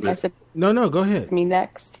 I said. No, go ahead. Me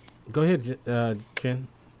next. Go ahead, Jen.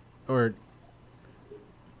 Or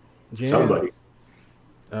Jen. Somebody.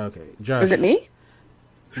 Okay, Josh. Was it me?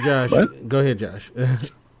 Josh, what? Go ahead, Josh.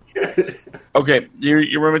 Okay,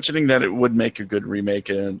 you were mentioning that it would make a good remake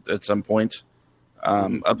at some point.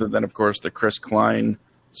 Other than, of course, the Chris Klein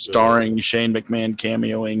starring Shane McMahon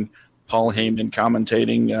cameoing, Paul Heyman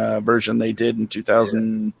commentating version they did in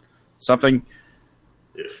 2000 something.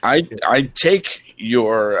 I take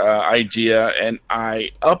your idea and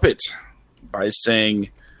I up it by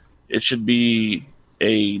saying it should be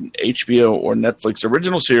a HBO or Netflix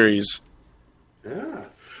original series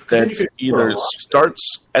that either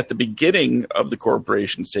starts at the beginning of the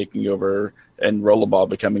corporations taking over and rollerball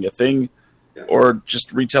becoming a thing, or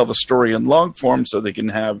just retell the story in long form so they can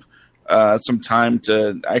have some time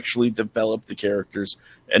to actually develop the characters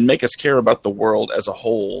and make us care about the world as a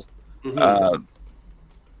whole. Mm-hmm.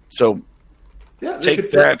 So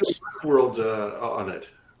take that world on it.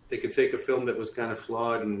 They could take a film that was kind of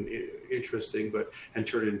flawed and interesting, and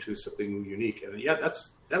turn it into something unique. And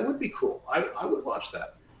that would be cool. I would watch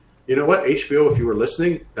that. You know what, HBO, if you were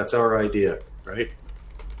listening, that's our idea, right?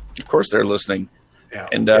 Of course, they're listening. Yeah.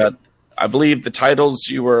 And I believe the titles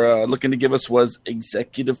you were looking to give us was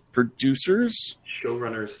executive producers,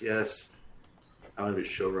 showrunners. Yes, I want to be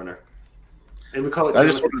a showrunner, and we call it. I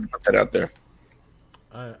just wanted to put that out there.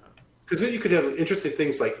 Because then you could have interesting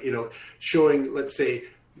things like, showing, let's say,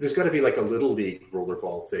 there's got to be like a little league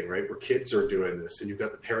rollerball thing, right? Where kids are doing this and you've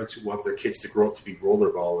got the parents who want their kids to grow up to be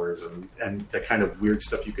rollerballers and the kind of weird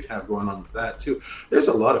stuff you could have going on with that too. There's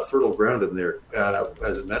a lot of fertile ground in there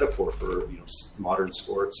as a metaphor for, modern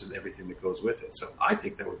sports and everything that goes with it. So I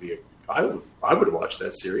think that would be, I would watch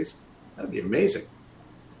that series. That'd be amazing.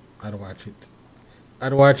 I'd watch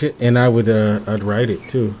it and I would, I'd write it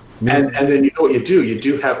too. And then you know what you do? You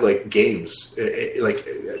do have like games. Like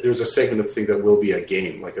there's a segment of the thing that will be a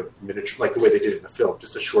game, like a miniature, like the way they did it in the film,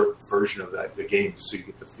 just a short version of the game, so you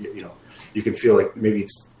get the feel. You can feel like maybe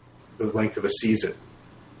it's the length of a season.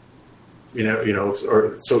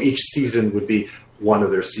 Or so each season would be one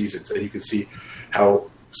of their seasons, and you can see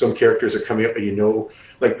how some characters are coming up, and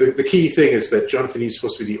like the key thing is that Jonathan E. is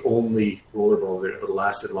supposed to be the only rollerball that ever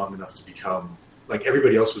lasted long enough to become like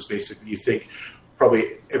everybody else was basically. You think.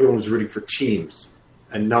 Probably everyone was rooting for teams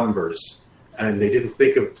and numbers, and they didn't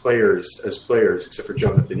think of players as players except for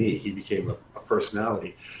Jonathan E. He became a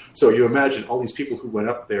personality. So you imagine all these people who went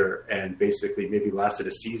up there and basically maybe lasted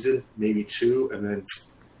a season, maybe two, and then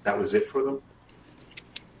that was it for them.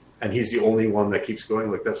 And he's the only one that keeps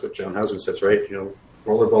going. Like that's what John Houseman says, right?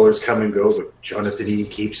 Rollerballers come and go, but Jonathan E.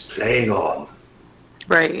 keeps playing on.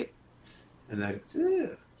 Right. And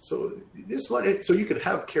So there's a lot. So you could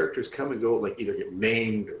have characters come and go, like either get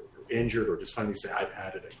maimed or injured, or just finally say, "I've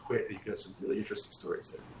had it, I quit." And you can have some really interesting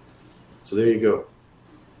stories there. So there you go.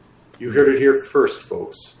 You heard it here first,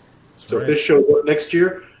 folks. So if this shows up next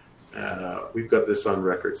year, we've got this on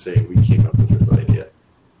record saying we came up with this idea.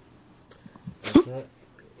 That's right.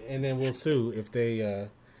 And then we'll sue if they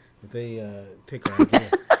take our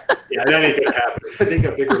idea. Yeah, that ain't gonna happen. They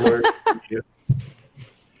got bigger lawyers than you.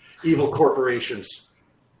 Evil corporations.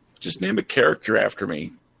 Just name a character after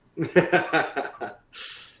me.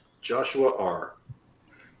 Joshua R.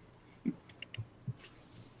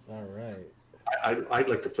 All right. I'd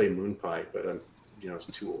like to play Moon Pie, but I'm it's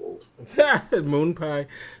too old. Moon Pie.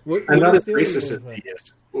 I'm not as racist as he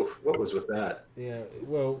is. Oof, what was with that? Yeah.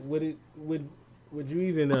 Well, would you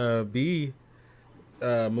even be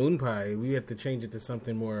Moon Pie? We have to change it to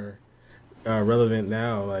something more relevant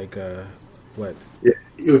now, like what? Yeah,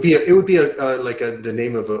 it would be the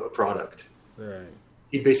name of a product. Right.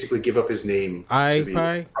 He'd basically give up his name.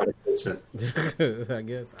 iPie. Product placement. I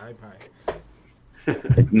guess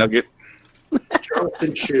iPie. Nugget.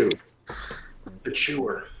 Jonathan Chew. The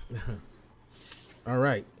Chewer. All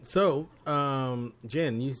right. So,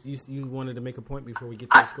 Jen, you wanted to make a point before we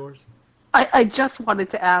get to the scores? I just wanted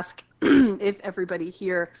to ask if everybody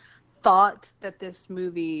here thought that this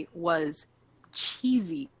movie was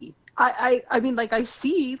cheesy. I mean, like, I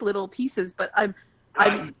see little pieces, but I'm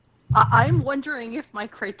wondering if my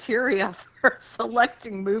criteria for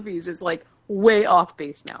selecting movies is like way off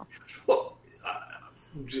base now. Well,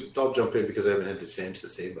 I'll jump in because I haven't had a chance to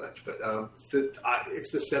say much, but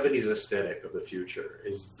it's the 70s aesthetic of the future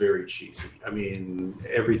is very cheesy. I mean,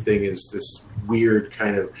 everything is this weird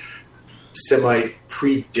kind of semi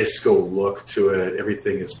pre-disco look to it.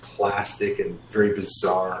 Everything is plastic and very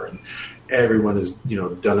bizarre, and everyone is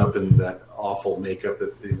done up in that awful makeup.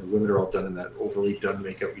 That the women are all done in that overly done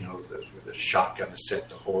makeup. With a shotgun to set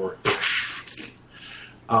the horror.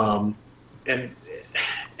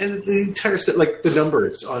 And the entire set, like the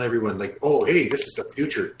numbers on everyone, like, oh, hey, this is the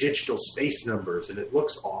future, digital space numbers, and it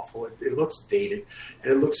looks awful. It looks dated,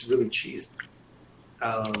 and it looks really cheesy.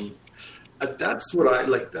 That's what I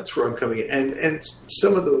like. That's where I'm coming in, and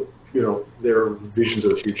some of the their visions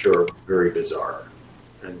of the future are very bizarre,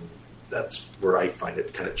 and that's where I find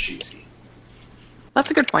it kind of cheesy. That's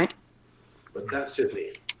a good point. But that's just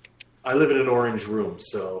me. I live in an orange room,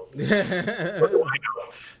 so what do I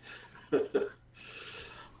know?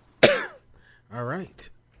 All right.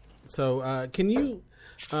 So, can you,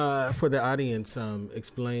 for the audience,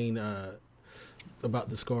 explain about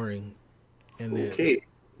the scoring? And okay,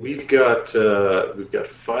 we've got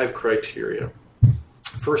 5 criteria.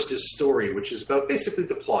 First is story, which is about basically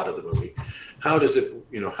the plot of the movie. How does it?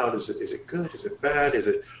 Is it good? Is it bad? Is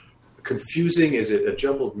it confusing? Is it a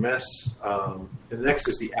jumbled mess? The next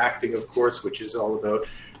is the acting, of course, which is all about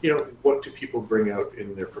what do people bring out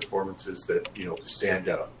in their performances that stand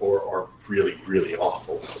out or are really, really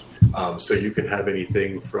awful. So you can have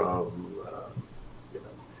anything from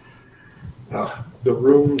The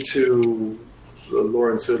Room to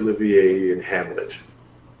Laurence Olivier in Hamlet.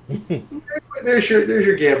 There's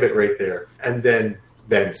your gambit right there, and then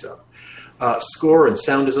some. Score and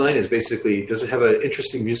sound design is basically, does it have an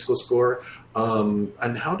interesting musical score?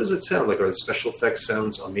 And how does it sound? Like, are the special effects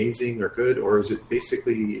sounds amazing or good, or is it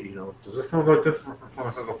basically, does it sound like this?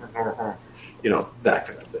 That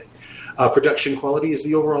kind of thing. Production quality is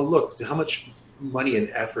the overall look. How much money and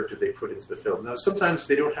effort do they put into the film? Now, sometimes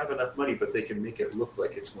they don't have enough money, but they can make it look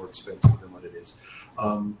like it's more expensive than what it is.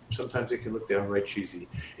 Sometimes it can look downright cheesy.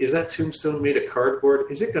 Is that tombstone made of cardboard?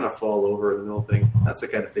 Is it going to fall over in the middle thing? That's the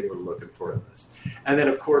kind of thing we're looking for in this. And then,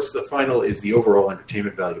 of course, the final is the overall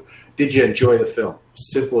entertainment value. Did you enjoy the film?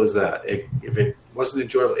 Simple as that. If it wasn't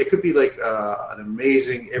enjoyable, it could be like an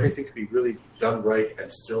amazing, everything could be really done right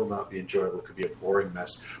and still not be enjoyable. It could be a boring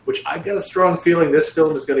mess, which I've got a strong feeling this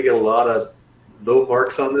film is going to get a lot of low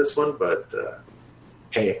marks on this one, but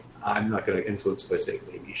hey, I'm not going to influence it by saying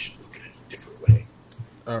maybe you should look at it a different way.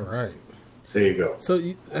 All right. There you go. So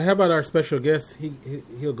how about our special guest?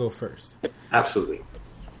 He'll go first. Absolutely.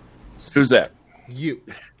 Who's that? You're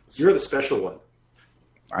the special one.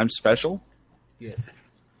 I'm special? Yes.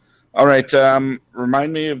 All right.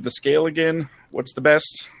 Remind me of the scale again. What's the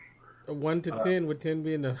best? 1 to 10, with 10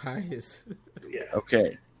 being the highest. Yeah.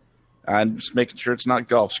 Okay. I'm just making sure it's not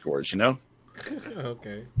golf scores,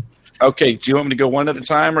 Okay. Okay. Do you want me to go one at a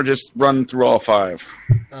time or just run through all 5?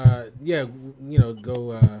 Yeah,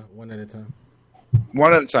 go one at a time.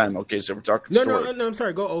 One at a time. Okay, so we're talking story. No, I'm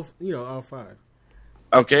sorry. Go all 5.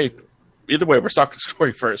 Okay. Either way, we're talking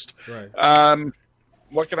story first. Right.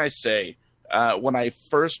 What can I say? When I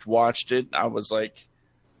first watched it, I was like,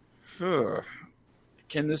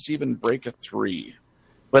 can this even break a 3?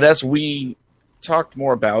 But as we talked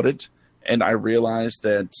more about it, and I realized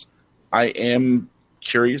that I am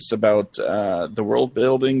curious about the world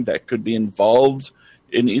building that could be involved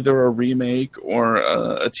in either a remake or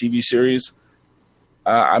a TV series,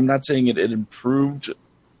 I'm not saying it improved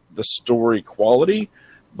the story quality,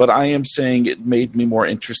 but I am saying it made me more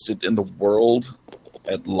interested in the world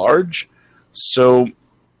at large. So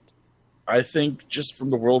I think just from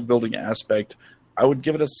the world building aspect, I would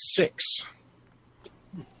give it a 6.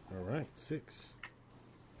 All right, 6.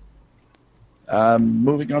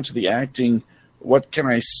 Moving on to the acting, what can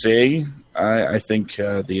I say? I think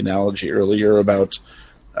the analogy earlier about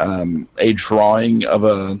a drawing of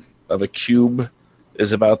a cube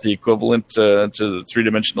is about the equivalent to the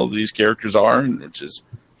 3-dimensional these characters are, which is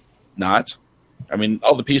not. I mean,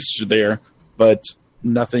 all the pieces are there, but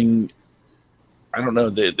nothing. I don't know.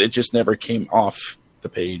 They just never came off the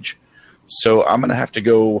page. So I'm gonna have to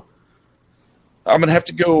go. I'm gonna have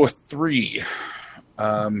to go with 3.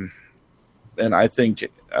 And I think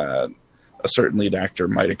a certain lead actor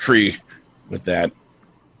might agree with that.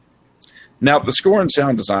 Now, the score and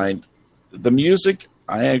sound design, the music,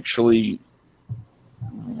 I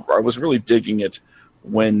was really digging it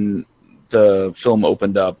when the film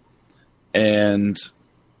opened up. And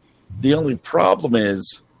the only problem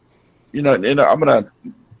is, I'm going to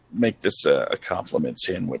make this a compliment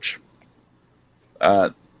sandwich.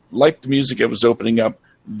 Like the music it was opening up,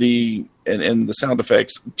 and the sound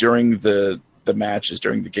effects during the matches,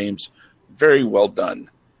 during the games, very well done.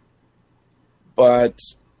 But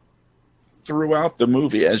throughout the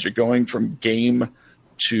movie, as you're going from game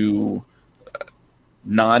to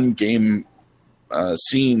non-game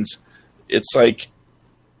scenes, it's like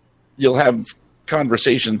you'll have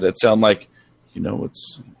conversations that sound like,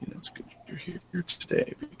 it's good you're here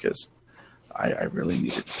today because I really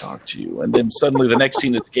needed to talk to you. And then suddenly the next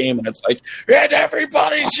scene is the game, and it's like, and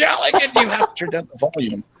everybody's yelling, and you have to turn down the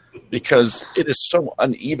volume because it is so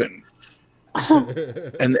uneven.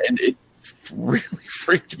 and it really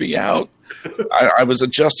freaked me out. I was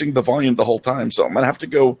adjusting the volume the whole time, so I'm going to have to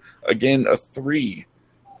go, again, a 3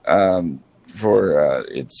 for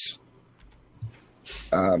its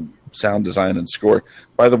sound design and score.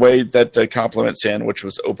 By the way, that compliment sandwich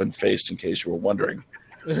was open-faced, in case you were wondering.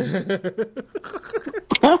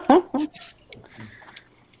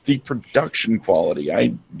 The production quality.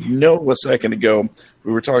 I know a second ago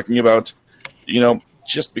we were talking about,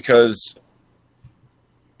 just because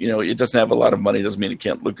it doesn't have a lot of money doesn't mean it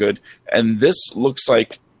can't look good. And this looks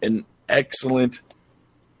like an excellent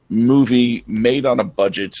movie made on a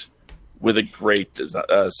budget with a great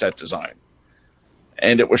set design.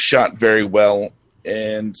 And it was shot very well.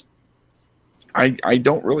 And I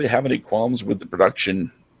don't really have any qualms with the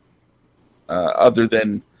production other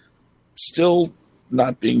than still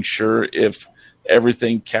not being sure if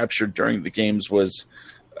everything captured during the games was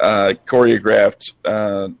choreographed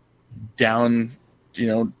down,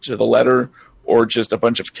 to the letter, or just a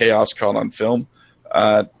bunch of chaos caught on film.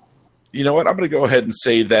 You know what? I'm going to go ahead and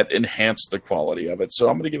say that enhanced the quality of it. So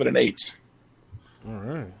I'm going to give it an 8. All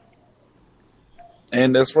right.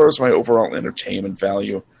 And as far as my overall entertainment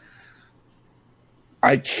value,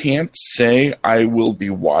 I can't say I will be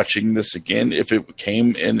watching this again if it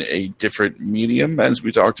came in a different medium, as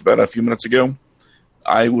we talked about a few minutes ago.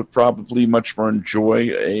 I would probably much more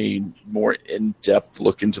enjoy a more in-depth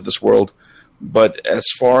look into this world. But as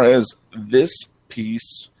far as this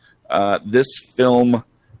piece, this film,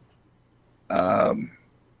 the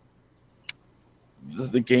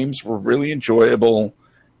games were really enjoyable.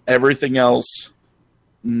 Everything else,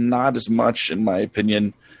 not as much, in my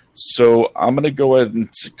opinion. So I'm going to go ahead and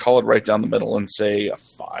call it right down the middle and say a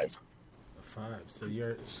 5. A 5. So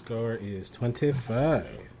your score is 25.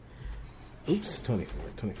 Oops, 24,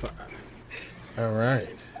 25. All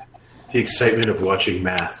right. The excitement of watching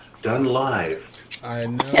math done live. I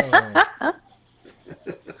know.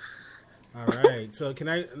 All right. So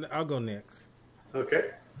I'll go next.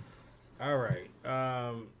 Okay. All right.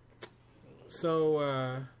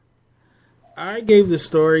 I gave the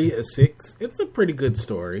story a 6. It's a pretty good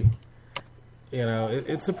story.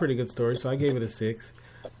 It's a pretty good story, so I gave it a 6.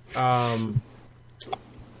 I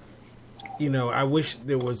wish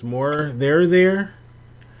there was more there.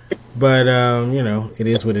 But, it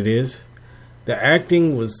is what it is. The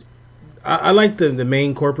acting was... I like the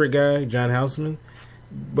main corporate guy, John Houseman,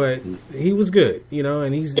 but he was good,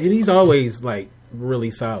 and he's always,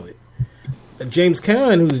 really solid. James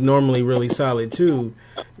Caan, who's normally really solid, too,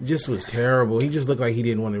 just was terrible. He just looked like he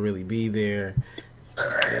didn't want to really be there.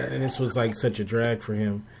 And this was, such a drag for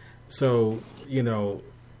him. So,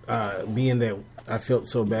 being that I felt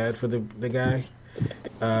so bad for the guy.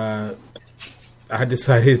 I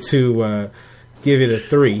decided to give it a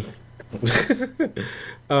 3.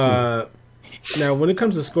 Now, when it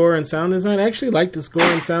comes to score and sound design, I actually like the score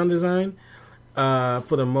and sound design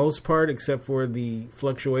for the most part, except for the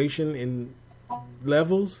fluctuation in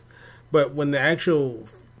levels. But when the actual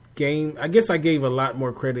game, I guess I gave a lot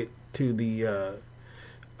more credit to the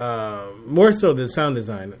more so the sound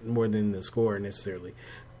design more than the score necessarily.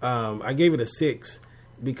 I gave it a 6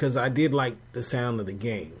 because I did like the sound of the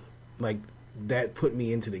game. Like, that put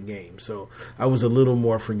me into the game. So I was a little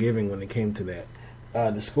more forgiving when it came to that.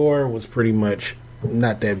 The score was pretty much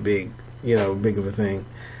not that big of a thing.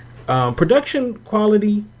 Production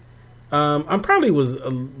quality, I probably was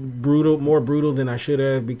more brutal than I should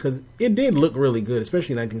have because it did look really good,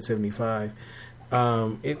 especially in 1975.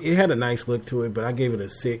 It had a nice look to it, but I gave it a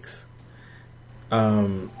 6.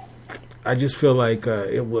 I just feel like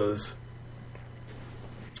it was,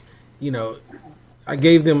 I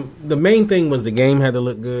gave them, the main thing was the game had to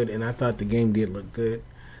look good, and I thought the game did look good.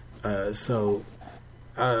 So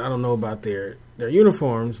I don't know about their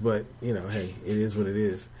uniforms, but hey, it is what it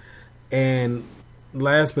is. And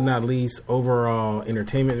last but not least, overall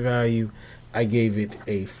entertainment value, I gave it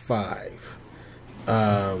a 5.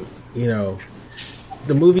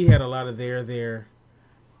 The movie had a lot of there,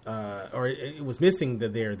 or it was missing the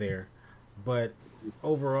there, but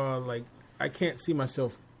overall, like, I can't see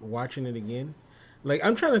myself watching it again. Like,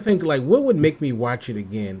 I'm trying to think, like, what would make me watch it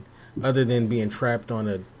again other than being trapped on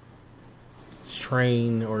a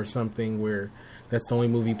train or something where that's the only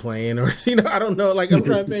movie playing, or I don't know. Like, I'm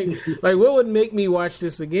trying to think, like, what would make me watch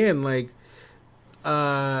this again? Like,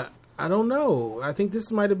 I don't know. I think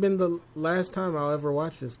this might have been the last time I'll ever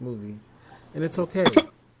watch this movie, and it's okay.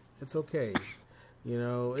 It's okay.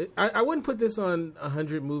 I wouldn't put this on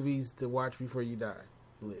 100 movies to watch before you die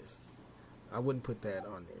list. I wouldn't put that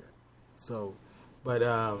on there. So, but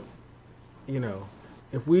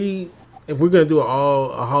if we're gonna do a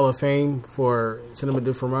Hall of Fame for Cinema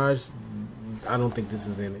de Fromage, I don't think this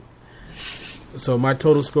is in it. So my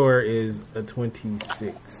total score is a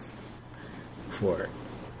 26 for it.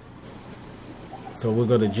 So we'll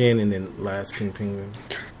go to Jen and then last King Penguin.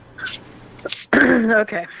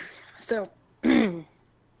 Okay, so oh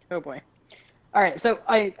boy. All right, so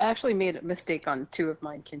I actually made a mistake on 2 of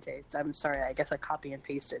mine, Kinte's. I'm sorry, I guess I copy and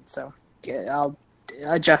pasted, so I'll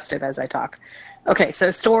adjust it as I talk. Okay,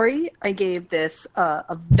 so story, I gave this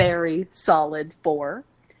a very solid 4.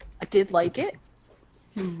 I did like it,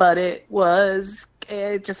 but it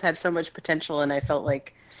just had so much potential, and I felt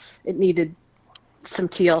like it needed some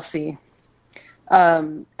TLC.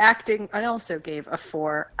 Acting, I also gave a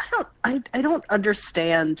 4. I don't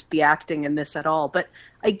understand the acting in this at all, but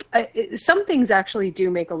some things actually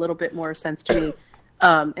do make a little bit more sense to me.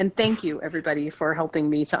 And thank you, everybody, for helping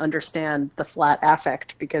me to understand the flat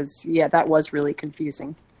affect, because, yeah, that was really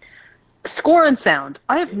confusing. Score and sound.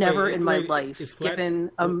 I have never in my life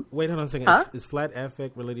given... wait, hold on a second. Huh? Is flat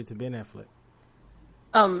affect related to Ben Affleck?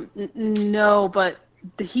 No, but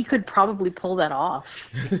he could probably pull that off.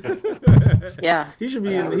 Yeah. He should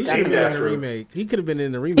be in the remake. He could have been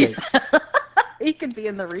in the remake. He could be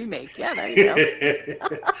in the remake. Yeah, there you go.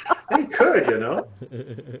 He could,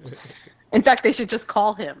 In fact, they should just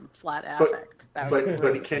call him Flat Affect.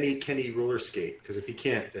 But can he roller skate? Because if he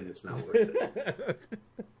can't, then it's not worth it.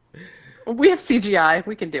 We have CGI.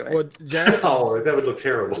 We can do it. Well, Josh, that would look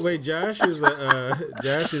terrible. Wait, Josh is a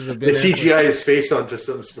Ben the CGI his face onto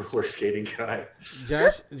some roller skating guy.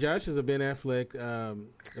 Josh is a Ben Affleck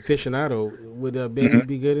aficionado. Would Ben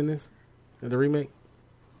be good in this? In the remake?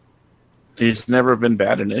 He's never been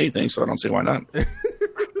bad in anything, so I don't see why not.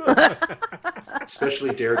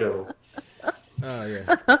 Especially Daredevil. Oh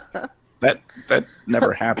yeah. That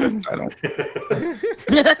never happened. I don't.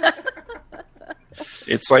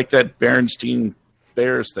 It's like that Berenstein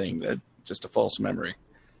Bears thing, that just a false memory.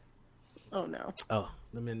 Oh no. Oh,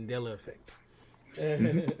 the Mandela effect.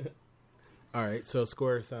 All right, so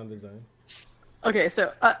score, sound design. Okay,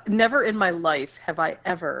 so never in my life have I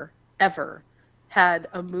ever had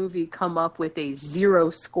a movie come up with a 0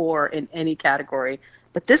 score in any category.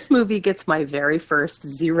 But this movie gets my very first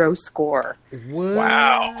 0 score. What?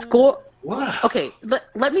 Wow. Score. Wow. Okay,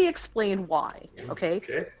 let me explain why. Okay.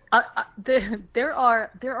 There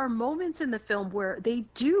are moments in the film where they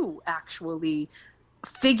do actually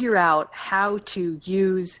figure out how to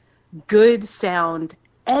use good sound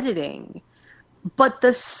editing, but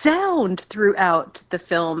the sound throughout the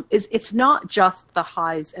film it's not just the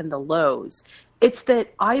highs and the lows. It's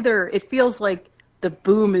that either it feels like the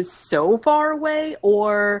boom is so far away,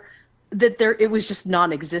 or that it was just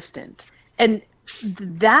non-existent. And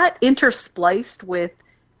that interspliced with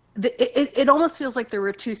it almost feels like there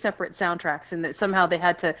were two separate soundtracks and that somehow they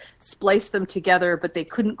had to splice them together, but they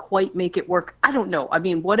couldn't quite make it work. I don't know. I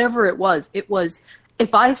mean, whatever it was,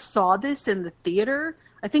 if I saw this in the theater,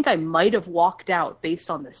 I think I might have walked out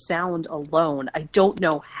based on the sound alone. I don't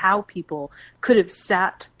know how people could have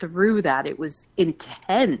sat through that. It was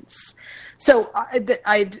intense. So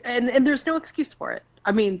and there's no excuse for it.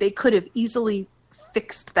 I mean, they could have easily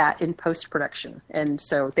fixed that in post-production, and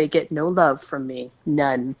so they get no love from me.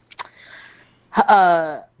 None.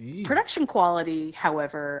 Production quality,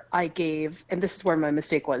 however, I gave, and this is where my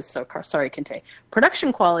mistake was, so sorry, Kente.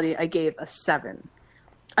 Production quality, I gave a 7.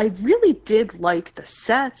 I really did like the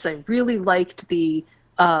sets. I really liked just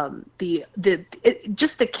the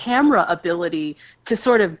camera ability to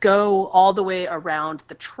sort of go all the way around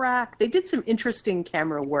the track. They did some interesting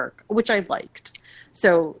camera work, which I liked.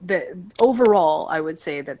 So overall, I would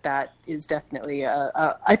say that is definitely,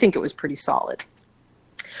 I think it was pretty solid.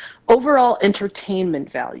 Overall entertainment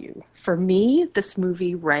value. For me, this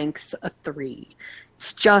movie ranks a 3.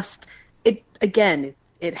 It's just, it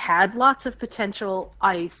had lots of potential.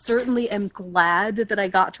 I certainly am glad that I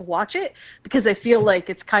got to watch it because I feel like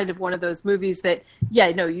it's kind of one of those movies that,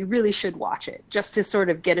 you really should watch it just to sort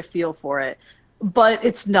of get a feel for it. But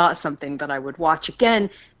it's not something that I would watch again.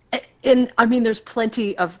 And I mean, there's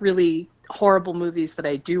plenty of really horrible movies that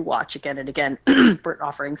I do watch again and again, Burnt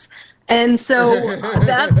Offerings. And so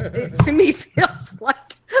that, to me, feels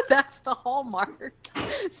like that's the hallmark.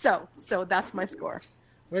 So that's my score.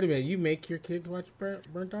 Wait a minute, you make your kids watch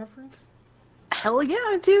Burnt Offerings? Hell yeah,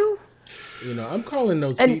 I do. I'm calling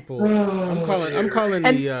those people. I'm calling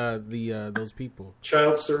those people.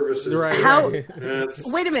 Child services. Right.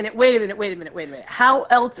 Wait a minute. How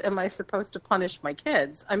else am I supposed to punish my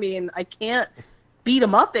kids? I mean, I can't beat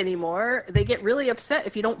them up anymore. They get really upset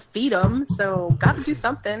if you don't feed them. So, got to do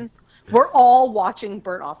something. We're all watching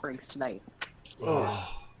Burnt Offerings tonight.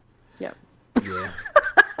 Oh. Yep. Yeah.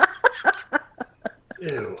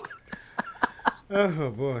 Ew. Oh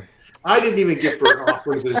boy. I didn't even give Burnt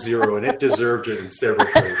Offerings a 0, and it deserved it in several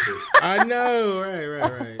places. I know,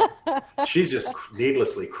 right. She's just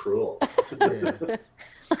needlessly cruel. Yes.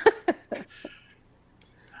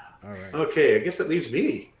 All right. Okay, I guess that leaves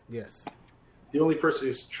me. Yes. The only person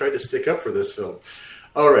who's tried to stick up for this film.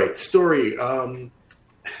 All right, story. Okay.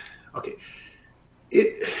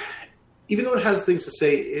 Even though it has things to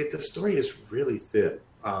say, the story is really thin,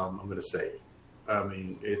 I'm going to say. I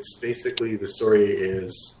mean, it's basically the story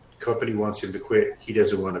is company wants him to quit. He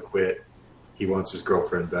doesn't want to quit. He wants his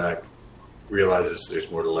girlfriend back. Realizes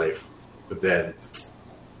there's more to life, but then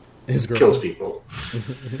kills people.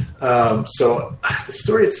 So the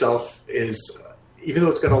story itself is, even though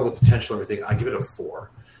it's got all the potential and everything, I give it a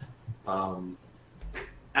 4.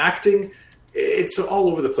 Acting, it's all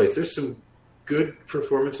over the place. There's some good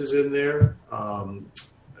performances in there.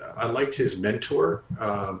 I liked his mentor.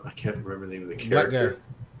 I can't remember the name of the character.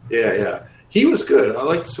 Yeah. He was good. I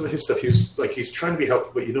liked some of his stuff. He's trying to be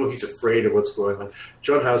helpful, but he's afraid of what's going on.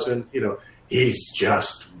 John Houseman, he's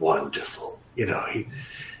just wonderful.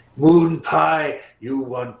 Moon Pie, you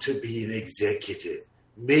want to be an executive,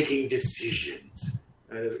 making decisions.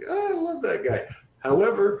 And I was like, I love that guy.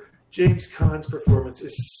 However, James Caan's performance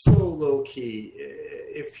is so low key.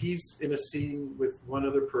 If he's in a scene with one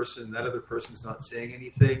other person, that other person's not saying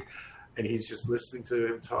anything, and he's just listening to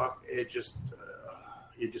him talk, it just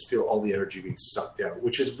you just feel all the energy being sucked out,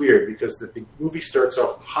 which is weird because the movie starts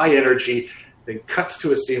off high energy, then cuts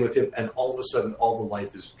to a scene with him, and all of a sudden, all the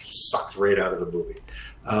life is sucked right out of the movie.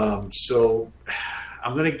 So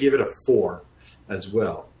I'm going to give it a 4 as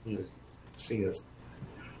well. Seeing this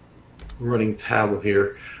running tablet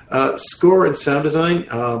here. Score and sound design.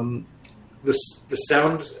 The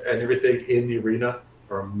sound and everything in the arena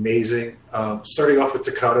are amazing. Starting off with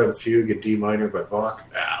Toccata and Fugue in D minor by Bach.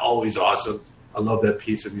 Always awesome. I love that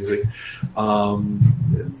piece of music.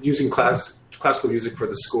 Using classical music for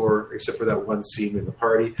the score, except for that one scene in the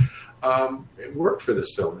party. It worked for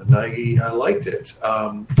this film, and I liked it.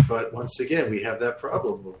 But once again, we have that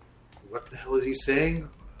problem. What the hell is he saying?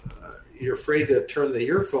 You're afraid to turn the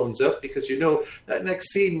earphones up because that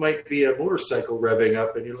next scene might be a motorcycle revving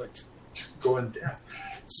up, and you're like going deaf.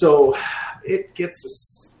 So it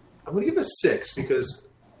gets I'm going to give it a 6 because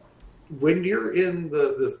when you're in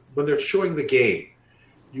when they're showing the game,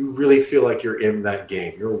 you really feel like you're in that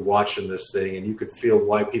game. You're watching this thing, and you could feel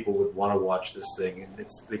why people would want to watch this thing. And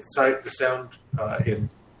it's the sound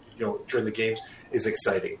during the games is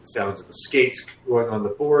exciting. The sounds of the skates going on the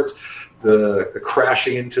boards, the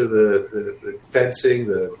crashing into the fencing,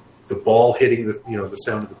 the the ball hitting the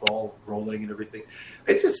sound of the ball rolling and everything.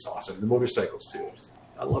 It's just awesome. The motorcycles too.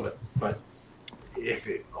 I love it. But if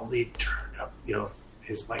it only turned up,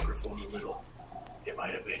 his microphone a little, it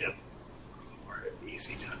might have made him more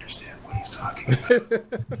easy to understand what he's talking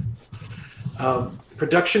about.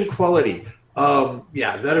 Production quality.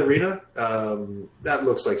 That arena, that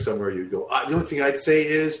looks like somewhere you'd go. The only thing I'd say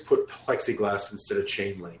is put plexiglass instead of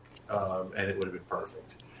chain link, and it would have been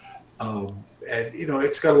perfect. And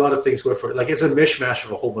it's got a lot of things going for it. Like, it's a mishmash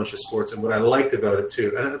of a whole bunch of sports, and what I liked about it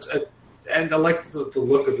too, and I like the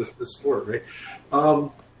look of the sport, right?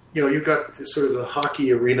 You've got sort of the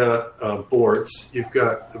hockey arena boards, you've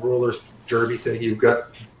got the roller derby thing, you've got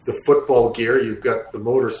the football gear, you've got the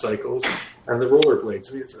motorcycles, and the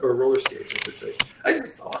rollerblades, or roller skates, I should say. I think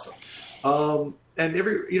it's awesome. And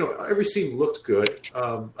every scene looked good.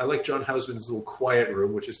 I like John Houseman's little quiet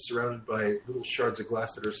room, which is surrounded by little shards of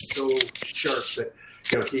glass that are so sharp that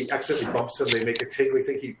he accidentally bumps them. They make a tingly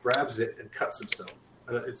thing. He grabs it and cuts himself.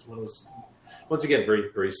 It's one of those, once again, very,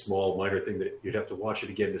 very small, minor thing that you'd have to watch it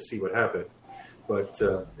again to see what happened. But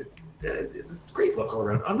it's great look all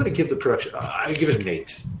around. I'm going to give the production, I give it an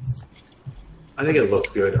 8. I think it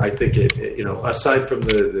looked good. I think it aside from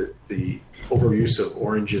the overuse of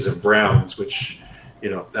oranges and browns, which,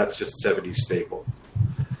 that's just 70s staple.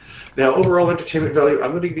 Now, overall entertainment value,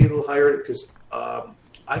 I'm going to be a little higher because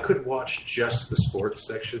I could watch just the sports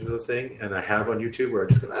sections of the thing, and I have on YouTube where I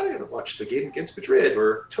just go, I'm going to watch the game against Madrid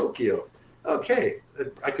or Tokyo. Okay.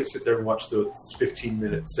 And I could sit there and watch those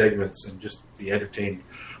 15-minute segments and just be entertained.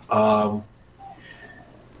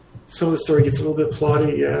 Some of the story gets a little bit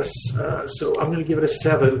plotty, yes. So I'm going to give it a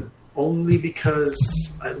 7, only because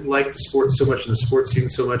I like the sport so much and the sports scene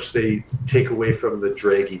so much, they take away from the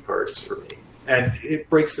draggy parts for me. And it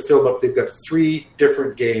breaks the film up. They've got 3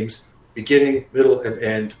 different games, beginning, middle, and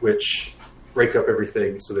end, which break up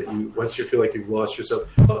everything so that once you feel like you've lost yourself,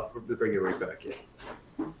 they bring you right back in.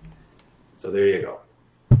 So there you go.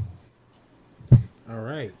 All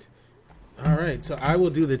right. So I will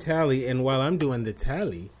do the tally, and while I'm doing the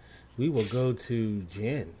tally, we will go to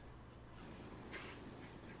Jen.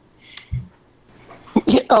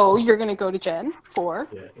 Oh, you're going to go to Jen for?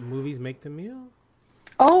 Yeah. Movies make the meal?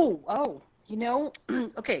 Oh,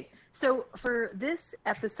 okay. So for this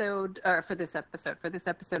episode of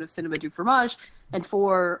Cinema du Fromage, and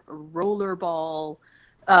for Rollerball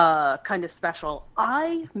kind of special,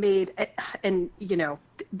 I made, and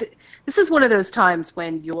this is one of those times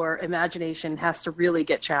when your imagination has to really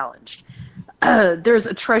get challenged. There's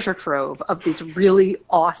a treasure trove of these really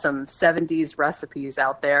awesome 70s recipes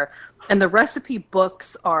out there, and the recipe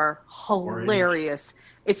books are hilarious.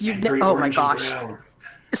 If you've oh my gosh,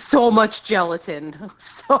 so much gelatin.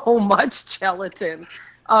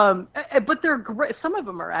 But they're great. Some of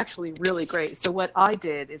them are actually really great. So what I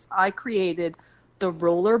did is I created the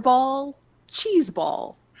Rollerball cheese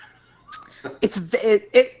ball.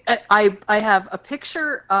 I have a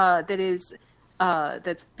picture that is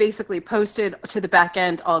that's basically posted to the back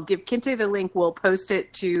end. I'll give Kinte the link. We'll post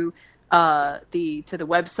it to the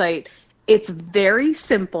website. It's very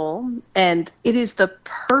simple, and it is the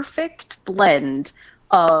perfect blend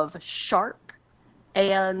of sharp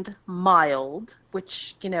and mild,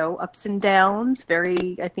 which, ups and downs,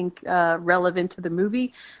 very, I think, relevant to the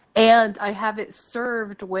movie. And I have it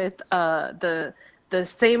served with the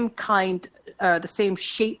same kind, the same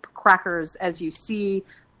shape crackers as you see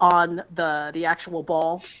on the actual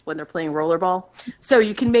ball when they're playing rollerball. So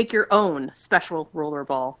you can make your own special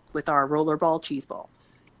rollerball with our Rollerball cheese ball.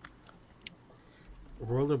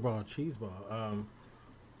 Rollerball cheese ball.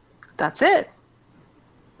 That's it.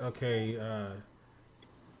 Okay.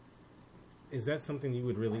 Is that something you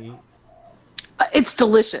would really eat? It's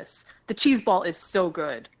delicious. The cheese ball is so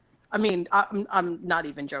good. I mean, I'm not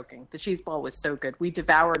even joking. The cheese ball was so good. We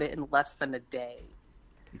devoured it in less than a day.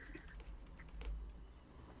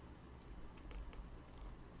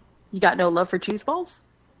 You got no love for cheese balls?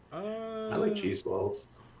 I like cheese balls.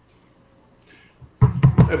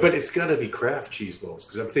 But it's got to be Kraft cheese balls,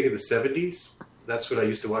 because I'm thinking the 70s. That's what I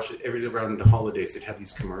used to watch every around the holidays. They'd have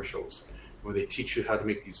these commercials where they teach you how to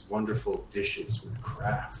make these wonderful dishes with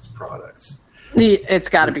Kraft products. It's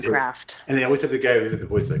got to be Kraft. And they always have the guy with the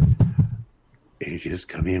voice like, and you just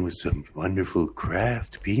come in with some wonderful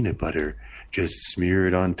Kraft peanut butter. Just smear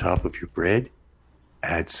it on top of your bread.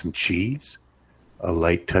 Add some cheese, a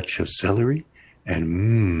light touch of celery,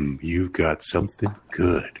 and you've got something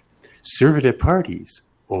good. Serve it at parties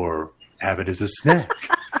or have it as a snack.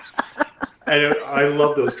 And I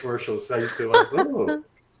love those commercials. I used to like,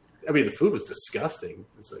 I mean, the food was disgusting.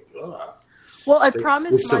 It's like, Well, I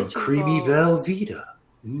promised with some creamy Velveeta.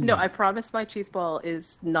 No, I promise my cheese ball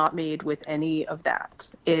is not made with any of that.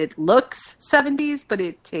 It looks 70s, but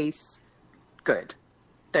it tastes good.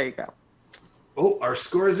 There you go. Oh, our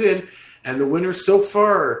score is in, and the winner so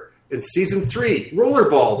far in season 3,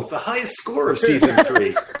 Rollerball, with the highest score of season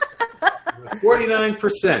 3,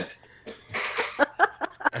 49%.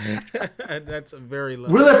 That's a very low.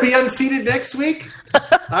 Will it be unseated next week?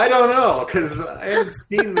 I don't know, because I haven't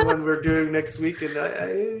seen the one we're doing next week, and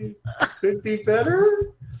I could be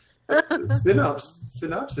better. The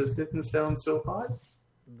synopsis didn't sound so hot.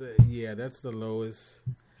 Yeah, that's the lowest.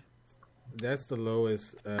 That's the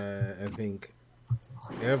lowest, I think,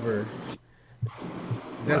 ever.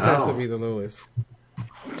 That has to be the lowest.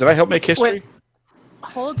 Did I help make history? Wait,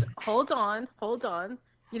 hold on.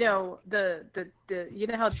 You know the you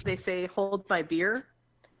know how they say hold my beer?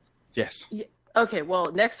 Yes. Yeah, okay, well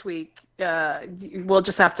next week we'll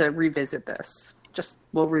just have to revisit this.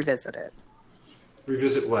 We'll revisit it.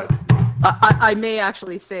 Revisit what? I may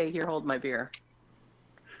actually say here, hold my beer.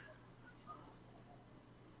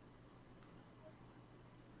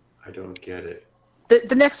 I don't get it.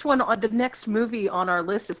 The next one, the next movie on our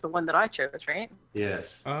list is the one that I chose, right?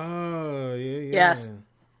 Yes. Oh, yeah. Yes.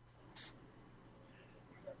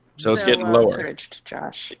 So it's getting lower. Discouraged,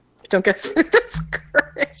 Josh. Don't get too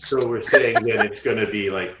discouraged. So we're saying that it's going to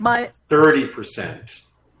be like 30%.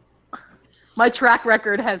 My track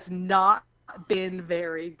record has not been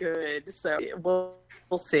very good, so we'll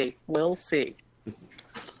see. We'll see.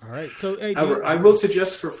 All right. So hey, I will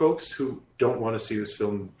suggest for folks who don't want to see this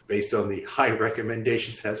film based on the high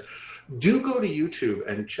recommendations it has, do go to YouTube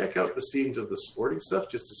and check out the scenes of the sporting stuff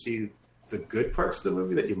just to see the good parts of the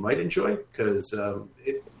movie that you might enjoy, because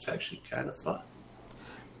it's actually kind of fun.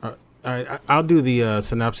 All right, I'll do the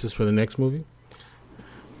synopsis for the next movie.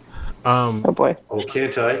 Oh boy! Oh,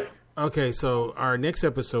 can't I? Okay, so our next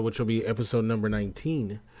episode, which will be episode number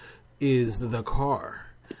 19, is The Car.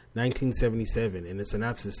 1977, and the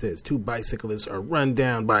synopsis says 2 bicyclists are run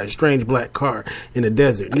down by a strange black car in the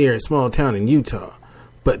desert near a small town in Utah.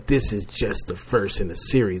 But this is just the first in a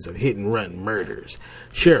series of hit-and-run murders.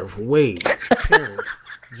 Sheriff Wade's parents,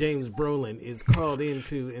 James Brolin, is called in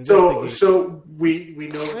to investigate. So we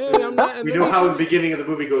know we know how the beginning of the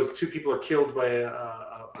movie goes. 2 people are killed by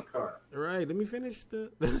a car. Right. Let me finish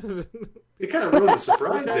the. They kind of ruined the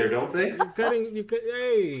surprise there, don't they?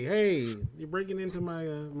 Hey! You're breaking into my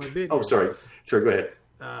bit. Oh, sorry. Go ahead.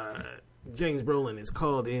 James Brolin is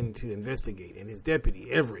called in to investigate, and his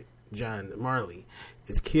deputy Everett John Marley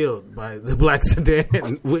is killed by the black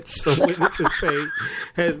sedan, which some witnesses say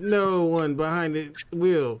has no one behind its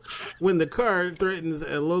wheel. When the car threatens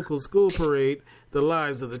a local school parade, the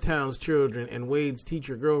lives of the town's children and Wade's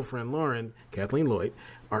teacher girlfriend, Lauren, Kathleen Lloyd,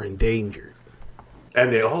 are endangered.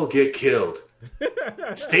 And they all get killed.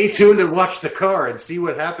 Stay tuned and watch The Car and see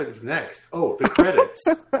what happens next. Oh, the credits.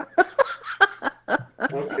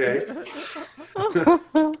 Okay.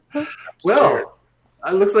 Well,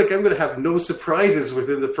 it looks like I'm going to have no surprises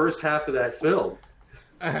within the first half of that film.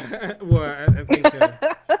 Well, I think...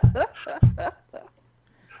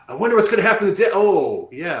 I wonder what's going to happen to Oh,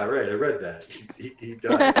 yeah, right. I read that. He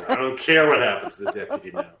dies. I don't care what happens to the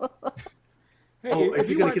deputy now. Hey, is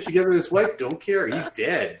he going to get together with his wife? Don't care. He's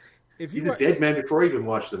dead. He's a dead man before I even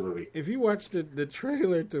watched the movie. If you watch the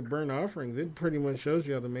trailer to Burnt Offerings, it pretty much shows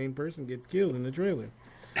you how the main person gets killed in the trailer.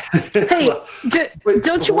 Hey,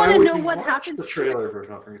 don't you want to know what happens? The trailer of Burnt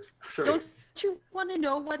Offerings. Sorry. Don't you want to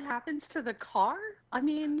know what happens to the car? I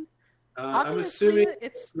mean, I'm assuming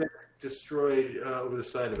it's destroyed over the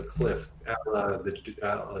side of a cliff.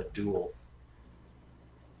 The Duel.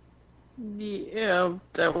 Yeah.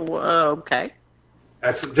 Okay.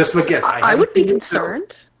 That's just my guess. I would be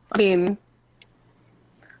concerned. I mean,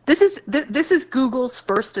 this is Google's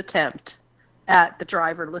first attempt at the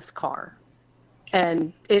driverless car,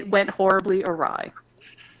 and it went horribly awry.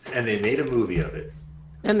 And they made a movie of it.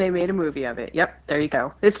 Yep, there you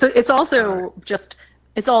go. It's also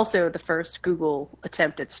the first Google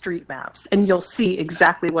attempt at street maps, and you'll see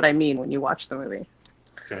exactly what I mean when you watch the movie.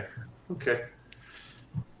 Okay.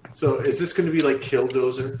 So is this going to be like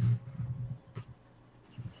Killdozer?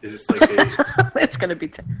 Is this like a... It's going to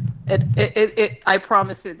be... It I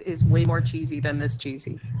promise it is way more cheesy than this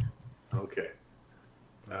cheesy. Okay.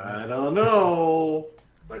 I don't know.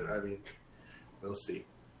 But, I mean, we'll see.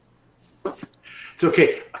 It's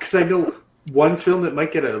okay. Because I know one film that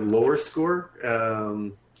might get a lower score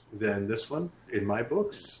than this one in my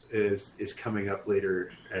books is coming up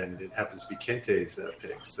later, and it happens to be Kente's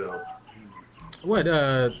pick. So... What,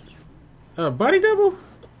 Body Double?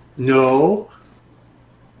 No.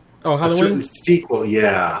 Oh, Halloween? A certain sequel,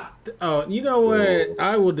 yeah. Oh, you know what?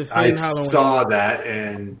 I will defend Halloween. I saw that,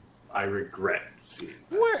 and I regret seeing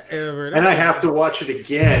that. Whatever. And I have to watch it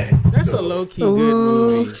again. That's a low-key good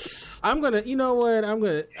movie. I'm going to, you know what? I'm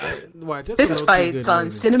going to watch. This fight's on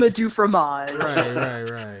movie. Cinema du Fromage.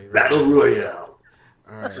 Right. Battle Royale.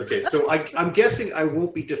 All right. Okay, so I'm guessing I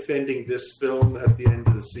won't be defending this film at the end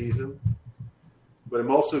of the season, but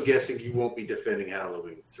I'm also guessing you won't be defending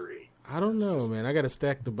Halloween 3. I don't know, man. I got to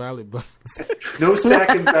stack the ballot boxes. No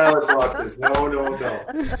stacking ballot boxes. No.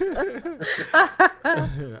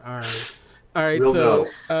 All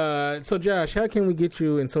right. So Josh, how can we get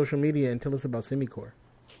you in social media and tell us about Semicore?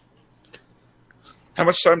 How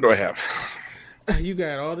much time do I have? You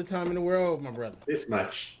got all the time in the world, my brother. This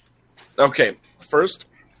much. Okay. First,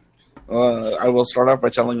 I will start off by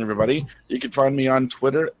telling everybody you can find me on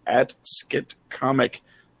Twitter at SkitComic.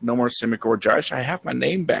 No more Semicore Josh. I have my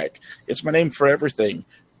name back. It's my name for everything.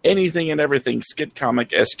 Anything and everything.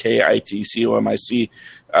 SkitComic, SKITCOMIC.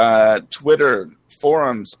 Twitter,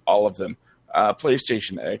 forums, all of them.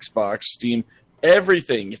 PlayStation, Xbox, Steam,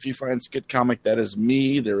 everything. If you find SkitComic, that is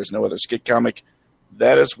me. There is no other SkitComic.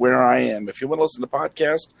 That is where I am. If you want to listen to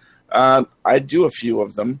podcasts, I do a few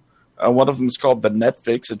of them. One of them is called The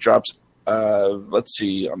Netflix. It drops, on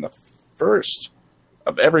the 1st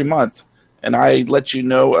of every month. And I let you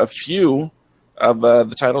know a few of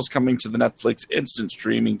the titles coming to the Netflix instant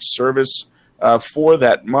streaming service for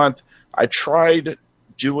that month. I tried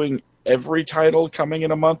doing every title coming in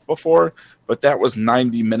a month before, but that was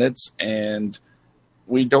 90 minutes, and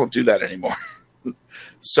we don't do that anymore.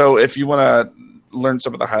 So if you want to learn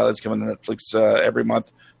some of the highlights coming to Netflix every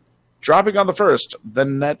month, dropping on the 1st, The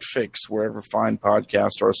Netflix, wherever fine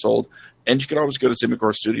podcasts are sold. And you can always go to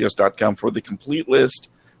SemicoreStudios.com for the complete list.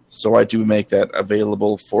 So I do make that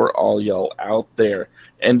available for all y'all out there.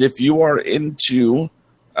 And if you are into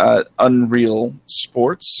Unreal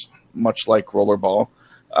sports, much like Rollerball,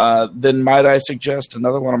 then might I suggest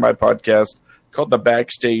another one of my podcasts called The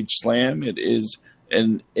Backstage Slam. It is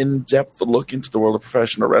an in-depth look into the world of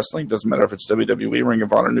professional wrestling. Doesn't matter if it's WWE, Ring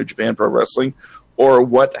of Honor, New Japan Pro Wrestling, or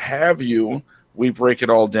what have you. We break it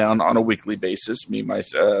all down on a weekly basis. Me,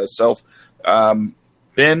 myself,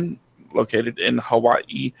 Ben, located in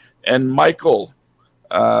Hawaii, and Michael,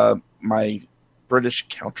 my British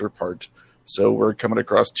counterpart. So we're coming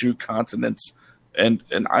across 2 continents and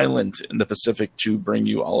an island in the Pacific to bring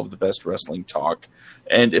you all of the best wrestling talk.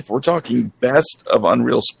 And if we're talking best of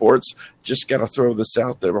Unreal Sports, just got to throw this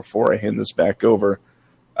out there before I hand this back over.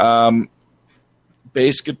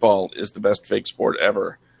 Basketball is the best fake sport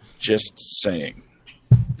ever. Just saying.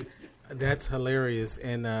 That's hilarious.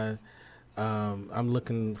 And I'm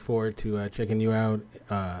looking forward to checking you out.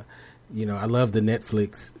 I love the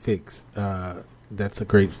Netflix fix. That's a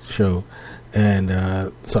great show. And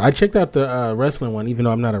so I checked out the wrestling one, even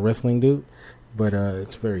though I'm not a wrestling dude, but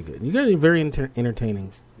it's very good. You guys are very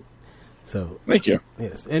entertaining. So thank you.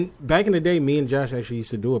 Yes. And back in the day, me and Josh actually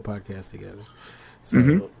used to do a podcast together.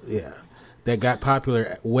 So yeah, that got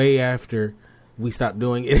popular way after we stopped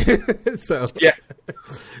doing it. So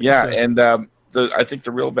yeah. And I think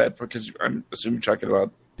the real bad, because I'm assuming you're talking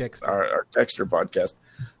about Dexter. Our Dexter podcast,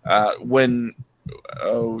 when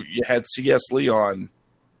you had C.S. Leon,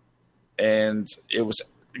 and it was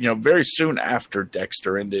very soon after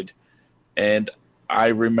Dexter ended, and I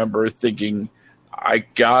remember thinking, I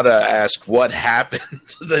gotta ask what happened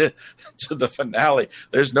to the finale.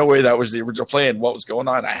 There's no way that was the original plan. What was going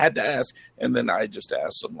on? I had to ask, and then I just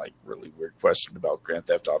asked some really weird question about Grand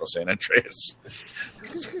Theft Auto San Andreas.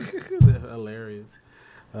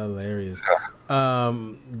 Hilarious.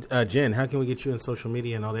 Jen, how can we get you on social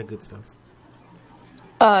media and all that good stuff?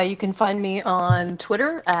 You can find me on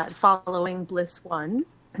Twitter at followingbliss1.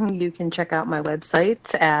 You can check out my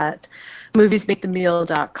website at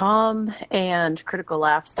moviesmakethemeal.com and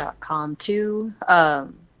criticallaughs.com too.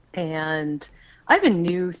 And I have a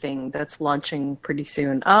new thing that's launching pretty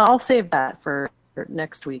soon. I'll save that for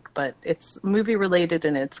next week, but it's movie related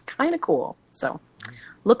and it's kind of cool. So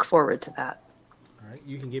look forward to that. All right.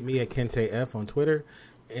 You can get me at Kente F on Twitter,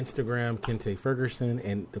 Instagram, Kente Ferguson,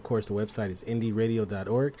 and of course the website is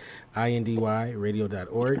indyradio.org,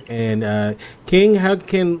 indyradio.org. And King, how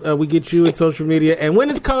can we get you in social media? And when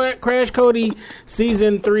is Crash Cody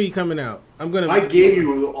season 3 coming out? I gave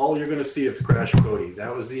you all you're gonna see of Crash Cody.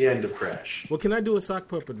 That was the end of Crash. Well, can I do a sock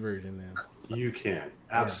puppet version then? You can,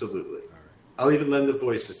 absolutely. Yeah. I'll even lend the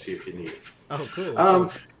voices to you if you need. Oh,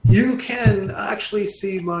 cool. You can actually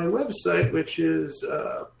see my website, which is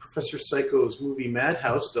Professor Psycho's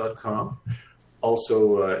MovieMadhouse.com.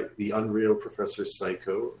 Also, the Unreal Professor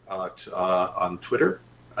Psycho on Twitter.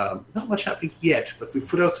 Not much happening yet, but we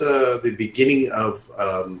put out the beginning of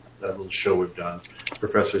a little show we've done,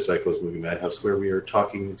 Professor Psycho's Movie Madhouse, where we are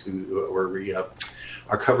talking to, where we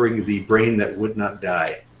are covering The Brain That Would Not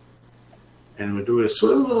Die. And we're doing a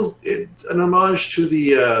sort of an homage to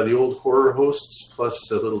the old horror hosts,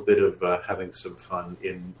 plus a little bit of having some fun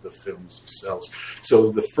in the films themselves.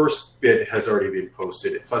 So the first bit has already been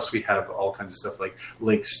posted. Plus, we have all kinds of stuff like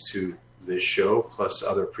links to this show, plus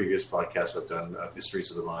other previous podcasts I've done,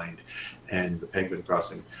 Mysteries of the Mind and The Penguin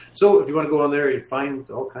Crossing. So if you want to go on there, you find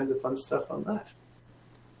all kinds of fun stuff on that.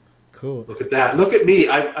 Cool. Look at that. Look at me.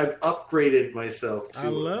 I've upgraded myself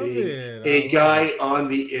to being a guy on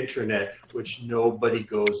the internet, which nobody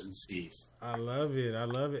goes and sees. I love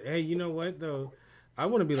it. Hey, you know what, though? I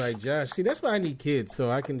want to be like Josh. See, that's why I need kids, so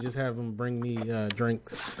I can just have them bring me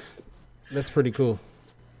drinks. That's pretty cool.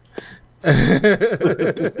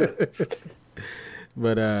 But,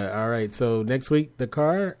 all right. So next week, the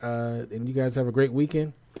car, and you guys have a great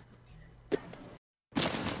weekend.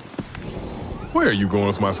 Where are you going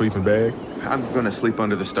with my sleeping bag? I'm going to sleep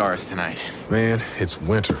under the stars tonight. Man, it's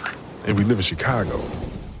winter, and we live in Chicago.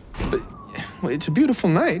 But well, it's a beautiful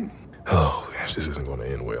night. Oh, gosh, this isn't going to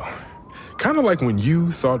end well. Kind of like when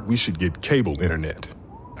you thought we should get cable internet.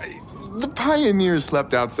 The pioneers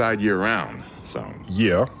slept outside year-round, so...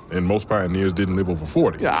 Yeah, and most pioneers didn't live over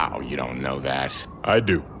 40. Oh, you don't know that. I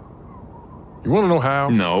do. You want to know how?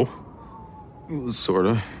 No. Sort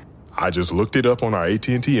of. I just looked it up on our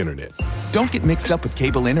AT&T internet. Don't get mixed up with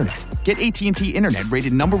cable internet. Get AT&T internet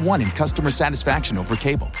rated #1 in customer satisfaction over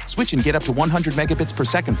cable. Switch and get up to 100 megabits per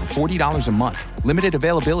second for $40 a month. Limited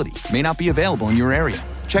availability. May not be available in your area.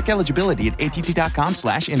 Check eligibility at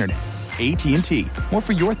att.com/internet. AT&T. More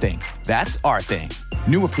for your thing. That's our thing.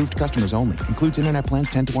 New approved customers only. Includes internet plans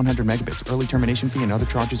 10 to 100 megabits. Early termination fee and other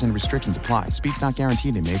charges and restrictions apply. Speeds not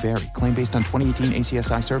guaranteed and may vary. Claim based on 2018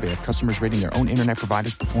 ACSI survey of customers rating their own internet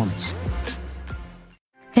provider's performance.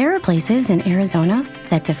 There are places in Arizona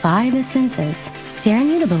that defy the senses, daring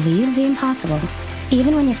you to believe the impossible.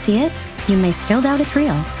 Even when you see it, you may still doubt it's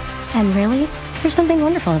real. And really, there's something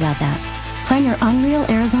wonderful about that. Plan your unreal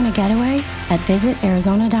Arizona getaway at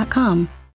visitarizona.com.